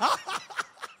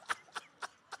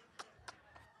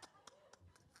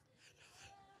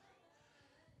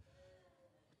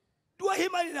ตัวที่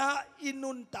มันนะอิ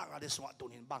นุนต่างอะไรสวัสดิ์ตัว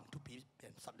นี้บางทุกปีเป็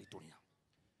นสักดีตัวนี้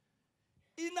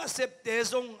อินาเซปเต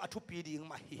ซงอทุปีดิ่ง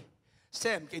มาฮีเซ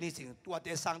มกินี่สิ่งตัวเต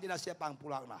สังที่น่าเสียปังปุ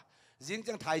รักนะจิง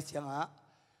จังไทยเสียงอะ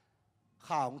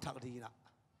ข่าวของทักดีนะ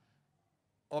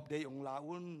อบเดยองลา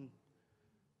อุน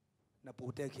นับปู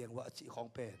เตเขียงว่าจีของ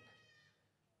เป็น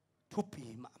ทุกปี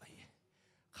มาไหม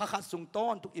ข้าขัดสุงต้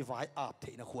นทุกอีไวอาบเท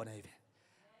นะควรไอ้เว้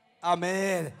อาเม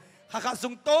นข้าขัดสุ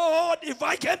งต้นอีไว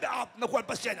แค่แบบอาบนะควร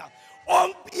ประเสริฐนะอง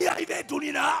ปีไอ้เว้ตุ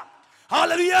นีนะฮาเ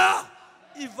ลลูยา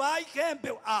อีไวแค่แบ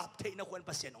บอาบเทนะควรป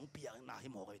ระเสริฐองปีนะให้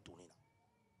หมอไอ้ตุนีนะ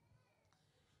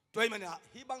ตัวมันเนี่ย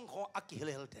ฮิบังของอักกิเ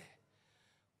ลลเต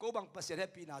ก็บังประเสริฐให้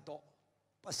ปีนาโต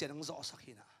ประเสริฐองจ่อสัก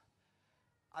หินะ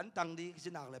อันตังดีกิจ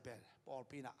นักเลยเป็นปอล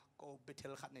ปีน่ะก็ไปเท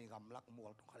ลขัดในกำลักมัว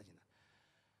ตรงขัดจินะ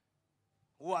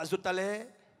หัวสุดทะเล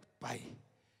ไป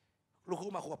ลูก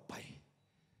มาขวบไป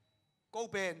ก็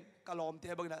เป็นกะลอมเตะ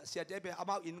บังนะเสียใจเป็นอา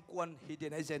มาอินกวนฮิเด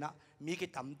นไอเซนะมีกิจ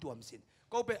ตั้มตัวมสิน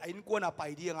ก็เป็นอินกวนอะไป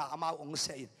ดีงาอามาองเ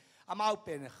สียนอามาเ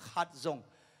ป็นขัดจง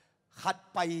ขัด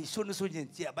ไปสุนเย็น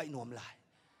เจียใบหนวมลาย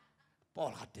ปอ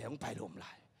ลขัดเถียงไปหนวมล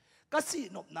ายก็สิ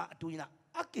นบนะดูนะ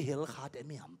อักเฮลขาดไ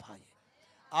ม่หำพาย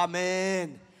อาเมน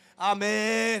อาเม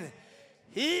น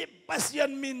ฮีปัสยั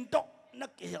นมินโตนั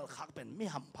กเฮลขักเป็นไม่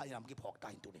หำพายนำกิพอกตา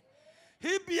ยตัวนี้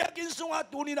ฮีเบียกินสุงา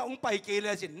ตัวนี้นะองไปเกลื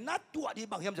อสินัดตัวที่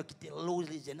บางยามจะกินลู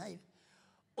สิเจนัย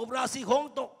อบราศีของ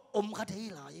โตอมขัดให้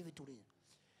หลายไปตัวนี้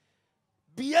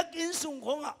เบียกินสุงข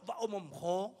องอ่ะว่าอมข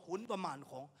องหุ่นประมาณ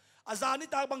ของอาจารย์นี่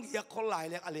ตาบางเหียกคนหลาย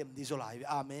เลยอเลมดีสุหลาย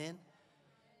อาเมน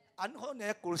อันเขาเนี่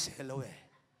ยกุลเซลเลย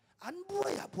อันบุ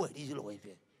ยอะบุยดีสุหลายไป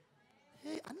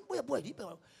อันบุยดีไป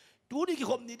ตัวนี้กี่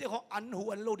คนนี่เด็กเขาอันหัว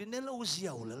อันโลดินเนี่ยเราเสี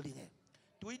ยวเลยดิไง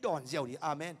ตัวอีดอนเสียวดิอ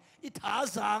าเมนอีท้า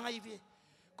สางไอ้พี่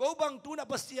ก็บางตัวน่ะ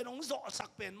ภาษาองจ่อสัก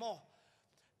เป็นหม้อ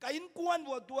กินกวน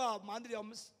วัวตัวมันเดียว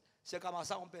เสียกามา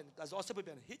สักองเป็นก็จ่อสักเ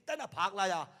ป็นฮิตนั่นพักเลย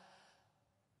อะ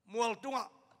มัวตัว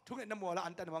ทุกอย่างน้ำมัวละอั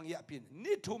นตันวังเยียปิน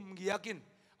นี่ทุ่มเกียกิน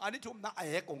อันนี้ทุ่มน่ะไ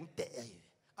อ้กงเตะ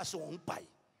อาสงไป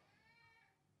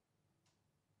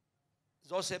โ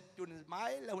จเซฟจุนไม้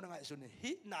แล้วนั่งไอ้สุน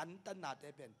ฮินันตันนาเต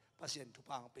เป็นภาษาทุ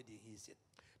พังไปดีฮิสิต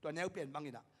ตัวแนวเปลี่ยนบางอ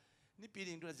ย่างนี่ปี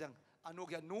นี้ตัวจังอนุ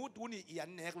แกนูตัวนี้ยัน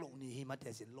เนกลงนี่มาแต่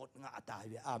สินรถงาตาย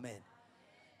เวอาเมน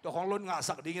ตัวของรถงา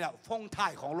สักดีนะฟงท้า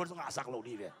ยของรถงาสักลง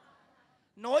ดีเว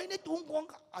น้อยในตุ้งกง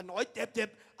น้อยเจ็บ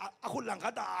คุณหลังค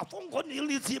าตาฟงคนนี้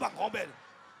ลีซีบังของเป็น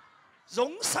ส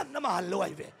งสันน้ำมาลอ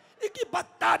ยเวอีกบัต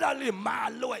ตาดาลิมา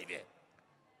ลอยเว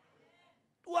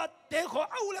ตัวเด็กเขา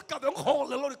เอาแล้วกับของโค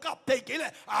แล้วเรากับเตะกี่เล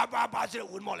ยบาเสีย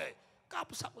อุ่นหมดเลยกับ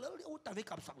สักแล้วอุตส่าห์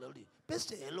กับสักแล้วดิเป็นเ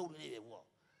สียลูกนี่เว้ย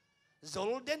โจ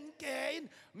ลเดนเกน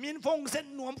มินฟงเส้น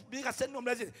นวมมีกับเส้นนวมอะ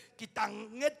ไรสิกิตัง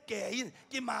เง็ดเกน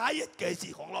กิหมายเกสี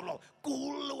ของเรากู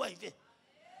รวยสิ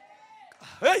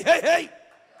เฮ้ย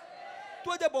ตั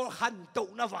วจะบอกขันตุ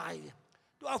นะฝ่าย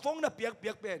ตัวฟงน่ะเปียก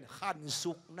เป็นขัน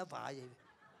สุกนะฝ่าย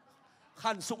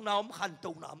ขันสุกน้ำขัน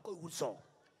ตุน้ำก็อุศ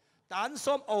ตาน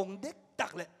ส้มองเด็กตั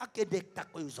กเลยอักเด็กตัก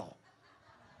ก็อุศ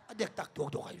เด็กตักตัว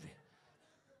ใครเว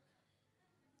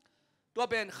ตัว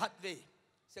เป็นขัดเว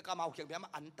เสกามาเขียงแบบ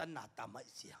อันตันนาตามไม่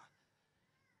เสีย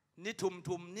นี่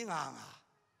ทุ่มนี่งา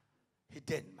ฮิเ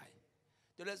ดนไหม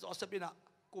เดี๋ยวเราสอบสบินะ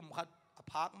กลุ่มขัด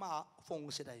phác mà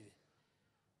phong sẽ đây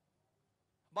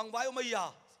bằng vai mà ya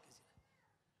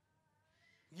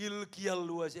gil kial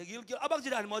lua se gil kial abang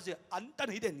jidan mo se antan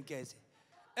hiden ke se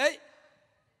ấy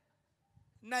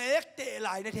naik te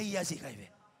lại na thei ya si kai ve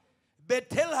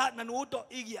Bethel hat na nu to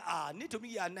igi a ni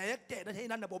thumi ya naik te na thei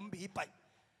nan na bom bi pai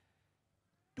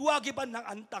tua ki ban nang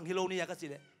antang hilo ni ya ka si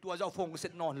le tua jau phong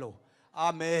set non lo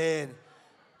amen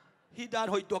hi dan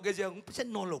hoi tua ke jeng set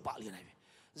non lo pa li nai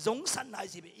giống sẵn này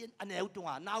gì vậy anh em tung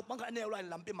à nào bằng anh em lại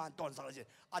làm cái màn toàn sao gì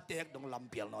à tết đồng làm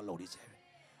biển nó lâu đi chơi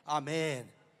amen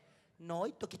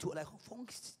nói tôi cái chuyện này không phong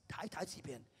thái gì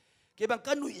biển cái bằng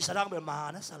cái núi sa đang bên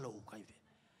mà nó sa lâu cái vậy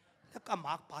แล้วก็ม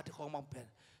าร์กปาที่ของมันเป็น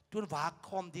จนวากค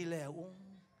อมดีแล้ว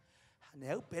แน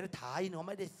วเป็นถ่ายเนาะไ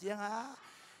ม่ได้เสียงฮะ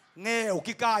เงี้ยว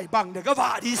กี่กายบังเดี๋ยวก็ว่า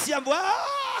ดีเสียงวะ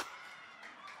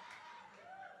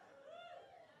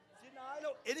สินายแล้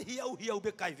วเอ็นเหี่ยวไป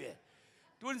ไกลเว้ย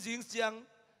จนยิงเสี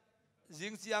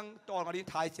ยงตอนมาดิน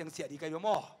ถ่ายเสียงเสียดีไกลไป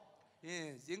มั้ง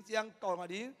ยิงเสียงตอนมา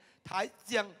ดินถ่ายเ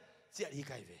สียงเสียดีไ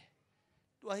กลเว้ย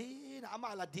ตัวนี้นะมา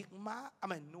ละดิกมาอ่ะ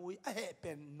มันนุยเ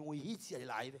ป็นนุยเสีย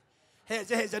หลายเว้ยเฮ้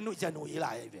จะนุยหล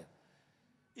ายเว้ย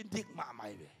อินดิกมาไม่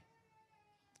เว้ย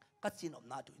ก็จีนอม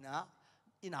นาตุยนะ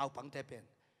อินเอาปังแต่เป็น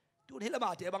ตัวนี้ละมา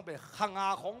เจ้าบังเป็นขังอา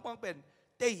ของบังเป็น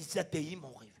เตยจะเตยมอ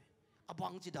งเว้ยอ่ะบั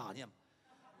งจีดาเนี่ย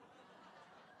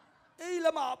ล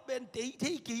ะมาเป็นเตย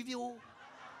ที่กี่วิว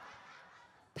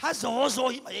ถ้าโซ่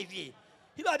ไม่เว้ย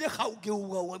ที่เราได้เข้าเกี่ยว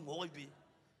กับวันหมอเว้ย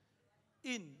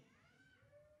อิน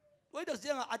ไว้เด็กเสี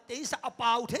ยงอ่ะเตยสักเปล่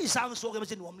าเทสังโซ่กันไม่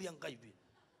ใช่หนุ่มเลี้ยงไก่เว้ย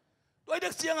ไว้เด็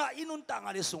กเสียงอ่ะอินุนต่างอ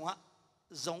ะไรส่งอ่ะ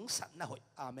สงสันนะเฮ้ย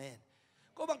อาเมน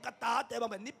ก็บางกตาแต่บาง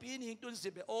เป็นนิปีนี้ตุนสิ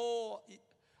บโอ้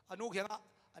อนุเขียงอ่ะ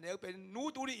อันนี้เป็นนู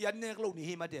ตุริยันเนี่ยโลกนี้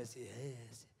มาเดี๋ยวสิ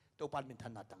ตัวปันเป็นธ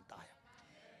นาต่าง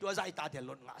ๆตัวใจตาเดี๋ยว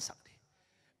ล้นงาสักดิ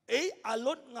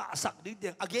ล้นงาสักดิเดี๋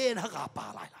ยวอเกนฮักปลา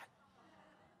ลาย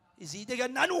อีสิเดี๋ย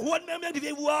วนั้นหัวแม่ที่เ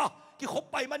วียที่ขบ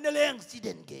ไปมันเนี่ยแรงสิเ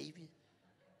ด่นเกย์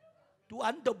ตัว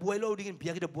อันตัวบวยเราดิ้งเพี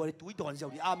ยงตัวบวยตัวตอนเจ้า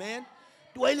ดิอาเมน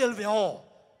ตัวเลี้ยวเวอ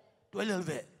ตัวเลี้ยวเ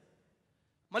ว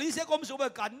มาลีเสียกรมสุบ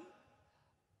กัน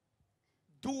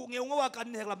ดูเงี้ยว่ากัน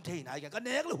เนกลำเทนไหนกันเน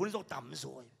กเลยหุ่นโซต่ำส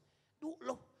วยดูล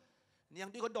งเนี่ย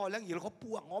ที่เขาดอนแล้วอย่างเขาป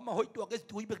วงงอมาห้อยตัวก็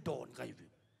ตุยไปโดนใคร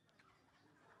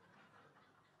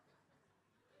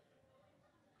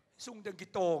สุ่งเดินกี่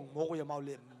ตองโมก็อย่ามาเ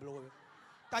ล่นโปรย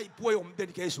ไต่ป่วยผมเดิน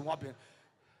เกยสูงอ่ะเพื่อน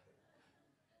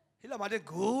ที่เรามาได้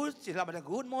good ที่เรามาได้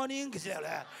good morning กี่เสียแ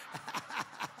ล้ว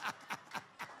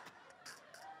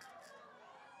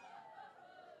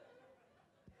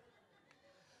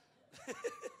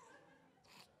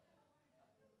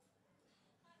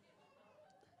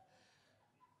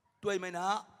ตัวไม่นะ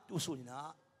ตัวสุนีนะ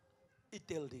อิเ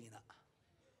ตลดีนะ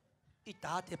อิต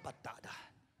าเทปัตตาดา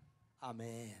อาเม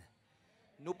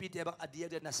นนุปีเตบังอดีต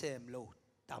เดนเซมโล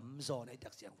ตั้มโซนไอ้ตั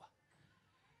กเสียงว่า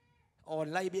ออน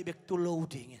ไลน์เบ็กตุโล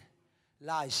ดิ้งไ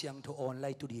ล่เสียงทุออนไล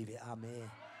น์ตุดีเวอาเมน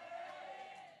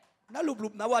น่าลุ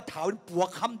บๆนะว่าเท้าปัว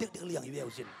คำเด็กเลี้ยงอีเวล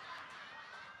จิน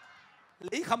เล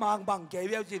ยขมางบังเก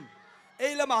เวลจิน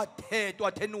ละมาเทตัว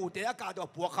เทนูเตอากาศตัว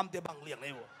ปัวคำเตบังเลี้ยงเล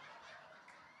ยวะ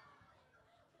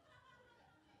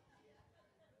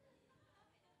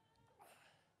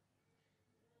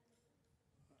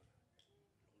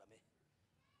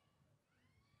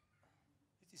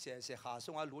เสียขา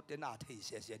ส่งอาลุดเดน่าที่เ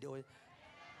สียด้วย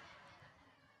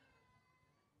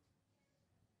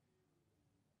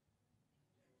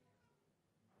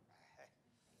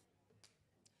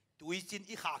ตุยจิน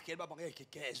อีขาเขียนมาบางอย่าง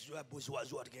แก่ชัวบุษวะ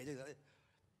ชัวแก่จังเลย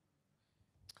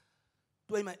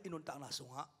ตัวมันอินุนต่างน่าส่ง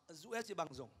ฮะชัวสิบาง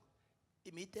ส่งอิ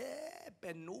มิเตเป็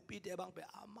นนูปีเตบางเป็น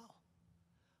อามา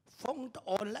ฟงต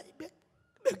ออนไลน์เบ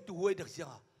กตัวเด็กเสีย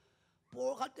งพอ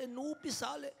เขาเตนูพิซ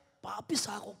าเลยป้าพิซ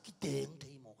าเขาคิดเองที่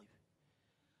มอง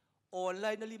ออนไล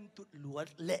น์นั่นลิมตุดหลวด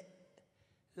เละ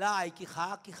ไล่กี่ข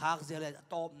าเสียเลย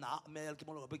ตอบหนาเมลกี่โม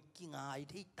งเราไปกี่งาย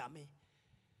ที่ตาม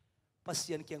ปัส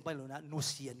ยานเกียงไปเลยนะนุ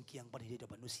เซียนเกียงไปที่เดียว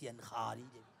กันนุเซียนขาดี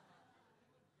เดียว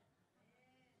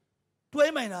ตัว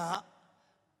ไม่นะ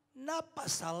นับปัส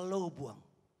สาวะบวง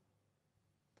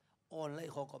ออนไล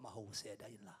น์เขาก็มาหูเสียได้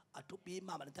ละทุกปีม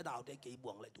ามันจะดาวได้กี่บ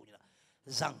วงอะไรตัวนี้ละ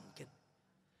จังกัน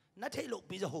นัทให้ลูก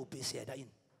ปีจะหูปีเสียได้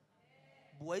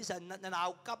บวยสันนั่นเอา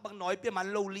กับบางน้อยเปี้ยมัน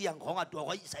เล่าเลี้ยงของตัวเข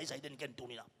าใส่เดินกันตัว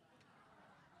นี้ละ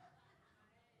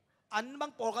อันบา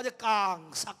งปอก็จะกลาง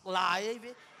สักลายไอ้เ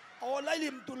ว้ยออนไลน์ริ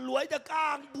มตุนรวยจะกลา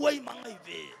งบวยมังไอ้เ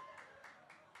ว้ย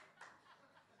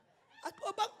อันตัว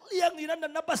บางเลี้ยงนี่นั่น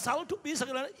นับภาษาทุกปีสัก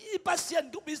แล้วอีปัสเซียน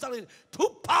ทุกปีสักเลยทุ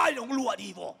กพายของลัวดี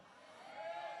บ่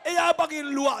ไอ้ยาบางอิน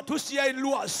ลัวทุเสีย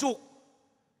ลัวสุก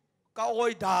ก็โอ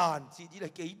ยดานสิที่ไหน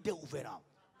เกี่ยเดือดเวน่า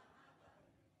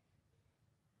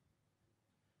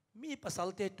มีภาษา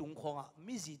เตตุงของ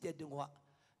มีสิเตตุงว่า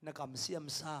นักกำเสียม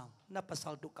สร้างนับภาษา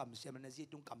ตุกกำเสียมนั่นสิ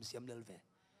ตุกกำเสียมเลวเว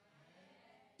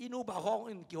อินูบาห้อง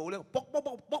อินเกี่ยวเลยปก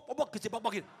คือสิปก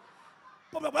กิน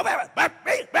ปกแบบ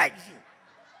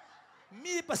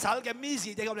มีภาษาแกมีสิ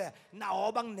เด็กเลยน่าอ๋อ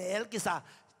บางเนลกิสา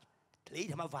เลย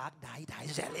ทำมาวากได้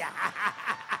เสียเลย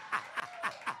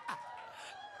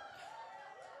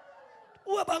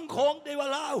ว่าบางของเดว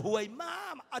ลาห่วยมา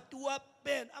กตัวเ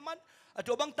ป็นมัน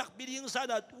ตัวบางตักบิดิงซา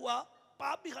ดตัวป้า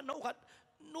บิขันเอาขัด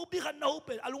นูบิขันเอาเ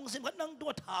ป็นอารมณ์สิมขันนั่งตั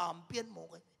วถามเปลี่ยนหมก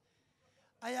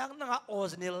ไอ้ยังนั่งออ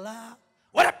สเนล่า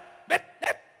วันเบ็ดเ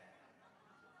ด็บ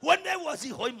หวนได้ว่าสิ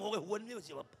หอยหมกหวนนี่ว่า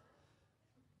สิว่า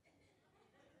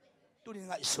ตัวนี้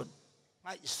ง่าย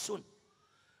สุด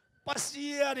ปัส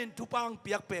ยานินทุปังเ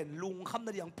ปียกเป็นลุงคำ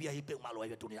นั่นยังเปียกเป็นมาลอย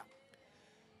แบบตัวนี้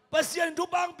Pasian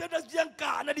tubang pada siang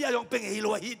kana dia yang pengen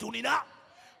hilohi tu ni nak.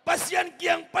 Pasian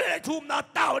kiang pada tum na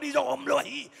tahu di jom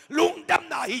lohi, lung dam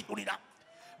na hi tu ni nak.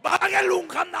 Bahagian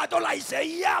lung kam na to lai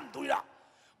seyam tu ni nak.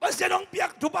 Pasian orang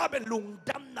piak tubang ben lung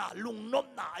dam na, lung nom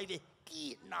na ibe,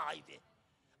 ki na ibe.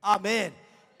 Amen.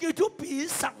 Kita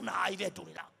pisang na ibe tu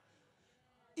ni nak.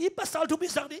 I pasal tu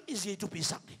pisang ni, isi tu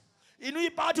pisang ni. Inu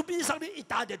ipa tu pisang ni,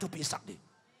 ita dia tu pisang ni.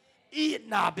 I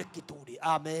na be kitu ni.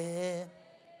 Amen.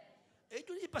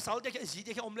 Itu ni pasal dia kan si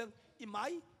dia kan omleng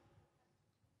imai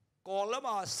kalau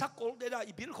mah sakol dia dah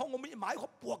ibil kong omleng imai kau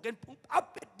puak kan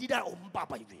apa di dah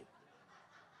papa ibil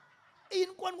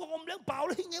in kuan kong omleng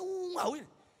pau leh ngau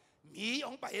mi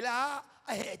ong pai lah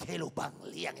telo bang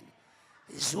liang ini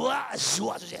zua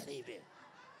tu saya ibil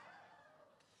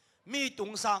mi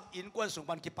tung sang in kuan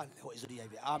sumpan kipan leh itu dia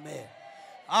ibil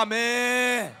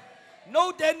amen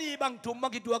no teni bang tumang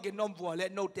kita ke nom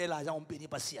buat no tela jangan pini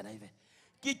pasian ibil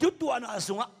Kita tua na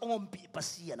sunga ngompi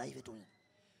Pasian ai betul.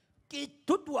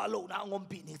 Kita tua lo na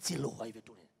ngompi ni cilo ai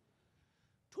betul.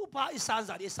 Tu pa isan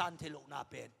zari isan telo na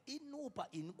pen. Inu pa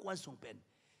in kuan sung pen.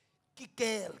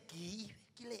 Kikel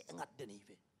kile engat deni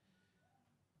be.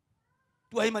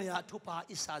 Tu ai mania tu pa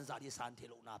isan zari isan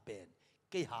telo na pen.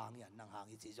 Ke hang ya nang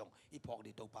hang i jong i pok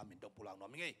di to pa min dong pulang no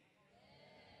mi ngai.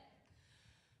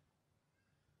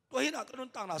 Tu ai na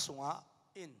kanun tang na sunga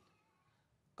in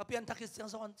kapian takis yang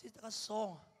sawan si takas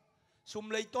song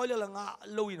sum lay toy la nga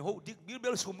loin ho dik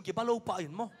bilbel sum ki balo pa in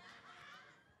mo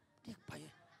dik pa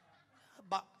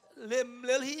ba lem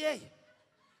lel hi e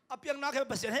apiang na ke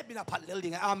pasien he bina phat lel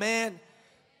ding amen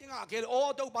tinga ke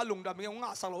o to ba lung dam nga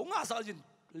sa jin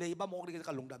le ba mo ki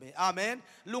ka lung dam amen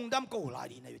lung dam ko la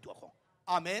di na tu ko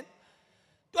amen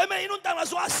toy mai inun tang la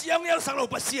so asiang ngel sang lo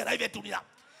pasien ai ve tu ni na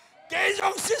ke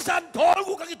jong si san thol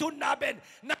ku ka ki tun na ben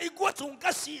na igwa chung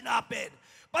ka si na ben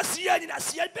Pasian ni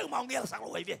nasian peng manggil sang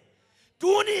logai be.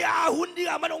 Dunia hundi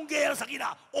aman onggel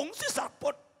sakina, ong si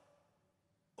sapot,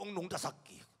 ong nung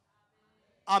tasaki.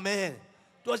 Amen.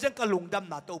 Tu aja kalung dam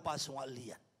na tau pasung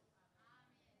alian.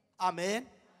 Amen.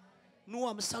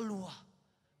 Nuam salua,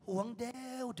 huang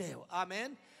deu.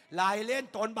 Amen. Lai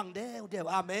len ton bang deu.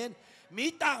 Amen.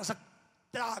 Mi tang sak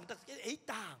tang tak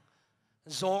tang.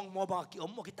 Zong mo ba ki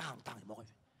mo ki tang mo.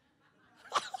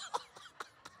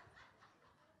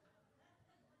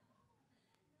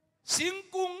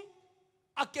 Singkung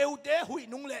akeu te hui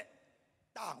nung le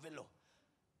tang velo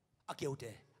akeu te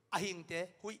ahing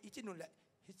te hui ichi nung le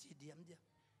hichi diam dia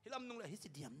hilam nung le hichi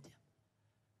diam dia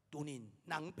tunin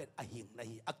nang pet ahing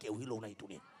nahi akeu hilo nahi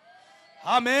tunin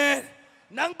amen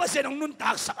nang pasen ang nun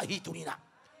tak sa ahi tunina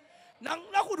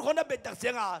nang nakun ko na betak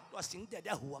senga to sing te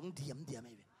dia huang diam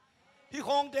mai hi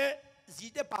khong te zi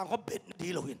te pang ko bet na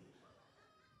di lohin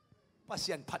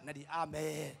pasian phat na di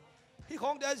amen hi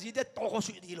khong te zi te to ko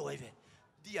su di lo ve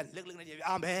dian lek na di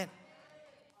amen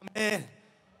amen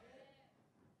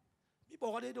miบอ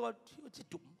กได้ด้วยว่าจิต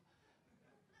จุ่ม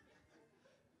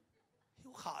หิ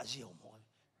วขาเสียวมอย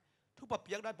ทุกปะเ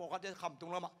ปียกได้บอกกันจะคำตร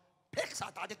งแล้วมาเพกสา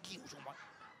ตาจะกิ้วสมบัติ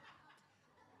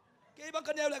เกี่ยบาง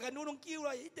กันแนวอะไรกันนู้นต้องกิ้วอะ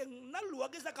ไรแต่นั่นหลวง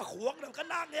ก็สักกระขวงนั่นก็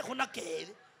นักเนี่ยคนนักเก๋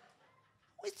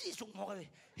ไม่สิสุกมอย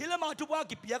ฮิลมาทุกว่า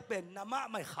กิเปียกเป็นน้ำ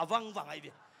ไม่ขวังไอ้เ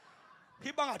บี้ย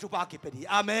พี่บังอาทุกว่ากิเป็นดี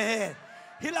อาเมน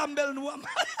ฮิลามเบลนัว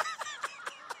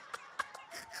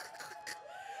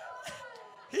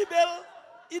ฮิเบล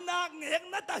อินากเงง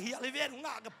นัตตาเหียเลยเวียนง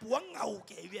ากระปวงเงาเ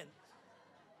กยเวียน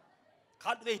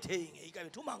คัดเวทีไงไก่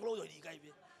ทุมังโลอยู่ดีไก่เวี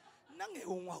ยนนั่งเง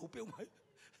งว่าหูเปี้ยวไหม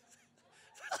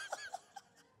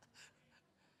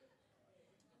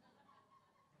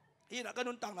อีนักกัน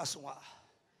นุนตังนาสงะ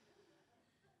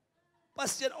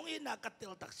Pasian ong ina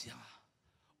katil taksya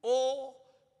o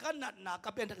kanat na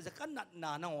kapian taksya kanat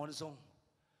na nangon song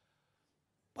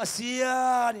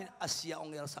Pasian Asia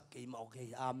ong el sakay mo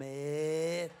okay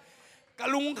amen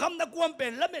kalungkam na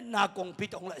kuwampen lamet na kong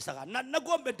pitong la isakan na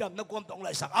kuwampen dam na kuwampen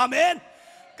la isak amen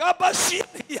kapasian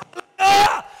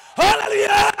ฮาเลลูย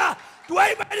าด้วย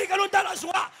ไม่ได้การุณตาละสั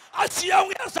วอาเซียง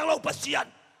ยังสักเราปัสยัน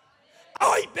เอา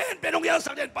ให้เป็นองค์ยัง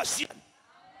สักเด่นปัสยัน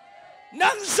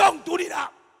นั่งส่งตุนีนะ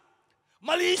ม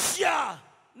าเลเซีย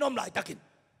น้อมไหลตะกิน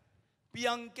เพีย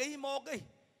งกี่โมก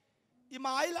อีไ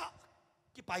ม้ละ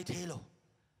กี่ไปเทโล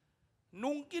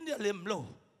นุ่งกินเดียเล็มโล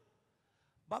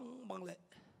บังเลย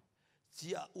เสี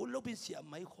ยอุ่นโลเป็นเสีย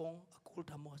ไม้คงกุล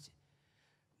ธรรมสิ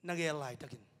นักเรียนไหลตะ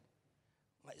กิน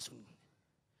ไม่สุน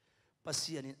ปัส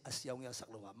ยานินอาเซียงยังสัก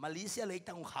โลว่ามาเลเซียเลย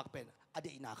ตั้งขักเป็นอดี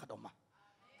ตนาขัดออกมา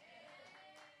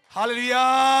ฮาเลลูยา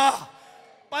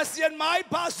ปัสยานไม้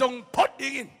พาส่งพด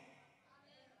ดิ่ง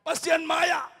ปัสยานไม้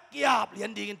อะเกียบเหรีย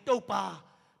ญดิ่งโตปา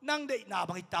นั่งได้นา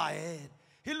บังตาย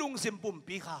ฮิลุงซิมปุ่ม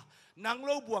ปีค่ะนังเ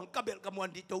ล่าบวงกับเบลกมวล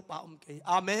ที่โตปาอมเกย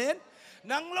อาเมน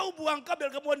นังเล่าบวงกับเบ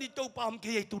ลกมวลที่โตปาอมเก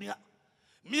ยตัวเนี้ย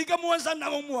มีกมวลสันนั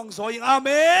งม่วงสวยอาเม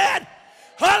น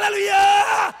ฮาเลลูยา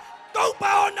โตป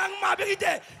านังมาเบกิเต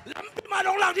ลำพิมาล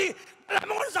งหลังที่ลำ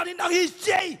มงสันนินังฮิเจ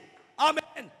อาเม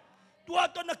นตัว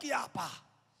ต้นนักยาปา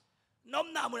น้อม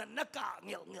นามุนนักกะเ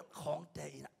งี้ยของเต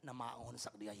ยนามาอง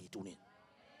สักเดียฮิตัวนี้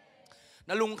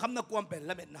นั่นลุงคำนักความเป็นแ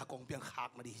ละเม็ดนากองเพียงขาก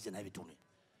มาดีจะไหนไปตัวนี้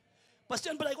ปัจจุ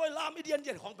บันไปก็ลาไม่เดียนเดี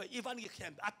ยนของไปอีฟันกี่แค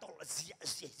มป์อัตโตละเสีย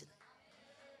จะไหน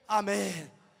อาเมน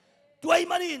ตัวไอ้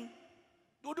มานิน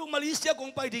ดูมาเลเซียคง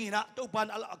ไปดีนะตัวบ้าน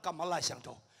อัลกรรมอะไรสังโต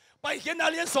ไปเขียนอะ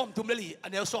ไรส้มทุ่มเลยอัน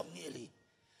นี้ส้มนี่เลย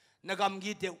นักกรรม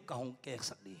กี่เดียวกองแก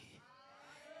สักดี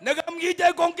นักกรรมกี่เดีย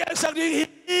วกองแกสักดี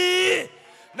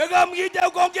นักกรรมกี่เดียว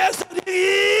กองแกสักดี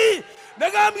นัก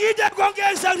กรรมกี่เดียวกองแก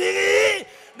สักดี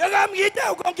นักกรรมกี่เดีย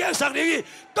วกองแกสักดี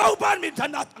ตัวบ้านมีฐา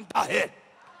นะต่างตาเหตุ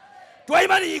ตัวไอ้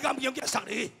มันอีกกำยังแกสัก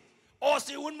ดีออ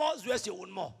สิอุนโมสวีสิอุ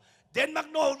นโมเดนมาร์ก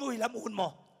โนลุยลำอุนโม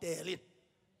เตลิน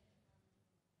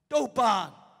ตัวบ้าน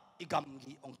อีกกำ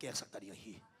กี่องแกสักดี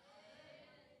ฮี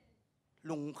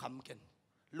ลุงคำกัน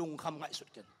ลุงคำง่ายสุด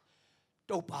กัน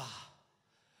ตัวบ้า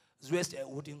สวีสิ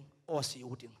อุดิงออสิ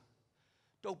อุดิง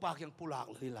ตัวบ้ายังปุลาก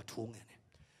เลยละทุ่งเนี่ย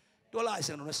ตัวลายเ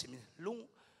สียงนั้นสิมิลุง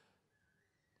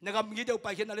นักกำกี่เดียวไป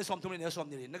เขียนอะไรสอมทุ่มเนี่ยสอม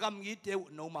นี่นักกำกี่เดียว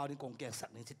โนมาดิงกองแกสัก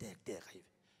นี่ที่แตกให้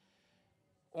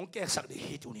องแกสักดี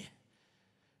ฮีตัวนี้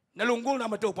นั่นลุงกูน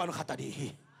ำมาตัวปานขัดดีฮี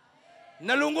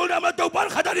นั่นลุงกูนำมาตัวปาน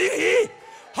ขัดดีฮี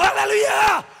ฮาเลลูยา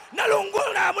นั่นลุงกู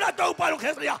นำมาตัวปานขั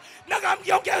ดดีฮีนักกำ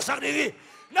ยองแกสักดีฮี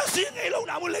นั่นสิ่งไอ้เรา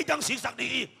นำมาเลยจังสิ่งสักดี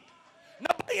ฮี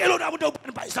นั่นไปไอ้เรานำมาตัวปาน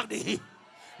ไปสักดีฮี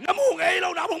นั่นมุ่งไอ้เรา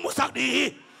นำมามุ่งสักดีฮี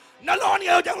นั่นร้อนไอ้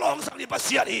เราจังลองสักดีปัสเ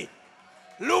สียดี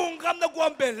ลุงคำนักควา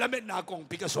มเป็นและเม็ดนากอง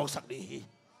พิกาสองสักดีฮี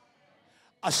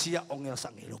อาเซียองเอลสั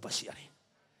งเอโลปัสเสียดี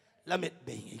และเม็ดเบ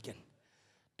งอีกัน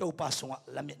ตัวปาสงะ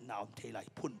ละเม็ดน้ำเทไหล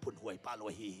พุ่นหวยปาลอ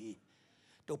ยฮี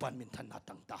ตัวปานมินทันนา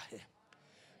ตั้งตาเฮ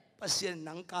ปัสเซียน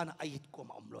นังการไอฮิตกวม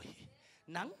าอมลอย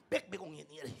นังเป็กองอย่าง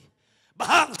นี้เลยบ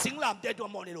างสิงลามเตตัว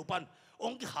หมอในรูปันอ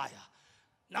งค์ขายอ่ะ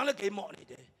นังเล็กไอหมอนี่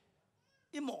เด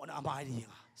อีหมอน่ะมาดี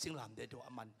อ่ะสิงลามเตตัว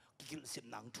มันกิลสิบ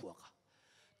นังชัวกะ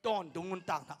ตอนตรงนู้น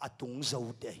ต่างน่ะตุงเจ้า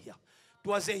เดียตั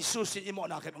วเจสุสิอีหมอ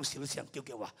น่ะแค่องสิลเสียงเกี่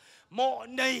ยวว่าหมอ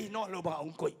ในนอนโลบางอง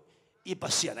กุยอีปั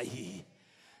สเซียนไอฮี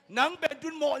นังเป็นจุ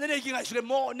นโมนี่ยังไงสุด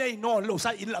โมนี่นอนลงใส่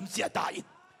อินลำเสียตาย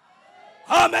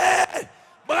อาเมน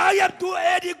บางอย่างตัวเอ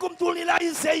ดีกุมตัวนี้ลาย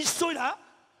เสียสุดนะ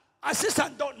อาศัยสั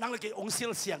นโดนังเลยองค์สิ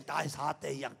ลเสียงตายสาเตี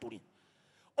ยงตัวนี้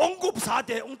องค์กุบสาเ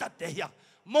ตียองค์ตัดเตียง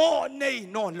โมนี่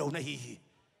นอนลงในฮี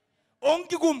องค์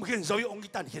กุมเห็นสวยองค์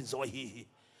ตันเห็นสวยฮี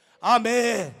อาเม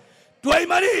นตัวไอ้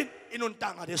มารีอินุนต่า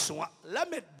งอะไรสงะและ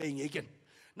เม็ดเบ่งยัง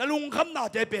นั่นลุงคำนา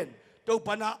เตเป็นตัวป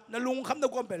นะนั่นลุงคำนัก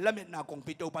ความเป็นและเม็ดนากอง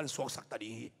พิตัวปันสวกสักตา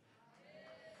ดี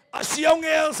อาเซียงเอ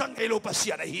ลสังเอโลปัส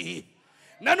ยานี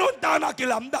นั่นนุ่นตานักกิ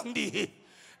ลำดังดี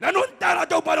นั่นนุ่นตานัก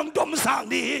ตัวปนองดมสัง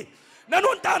ดีนั่น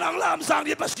นุ่นตานักลามสัง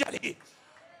ดีปัสยานี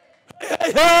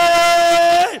เฮ้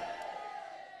ย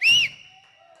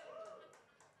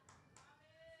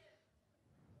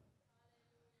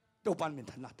ตัวปันเป็น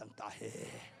ธนาตั้งตาเฮ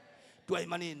ตัวไอ้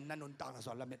มันนี่นั่นนุ่นตานักส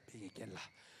อนและเม็ดเป็นยังไงล่ะ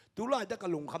ตุลาจะกระ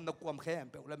ลุงคำนักความแค่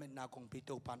เปล่าและเม็ดนากองพิ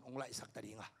ตัวปันองไหลสักตา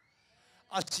ดีงะ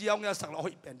อาเซียงเนี่ยสักเรา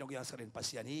เป็นตรงอย่างสักเรนปัส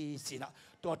ยานีสินะ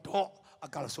ตัวโตอา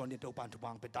กาศส่วนนี้ตัวปานทุบ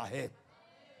างเป็นตาเหตุ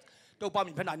ตัวปาน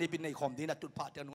มีพนันนี้เป็นในคอมที่นัดตุดพาเจน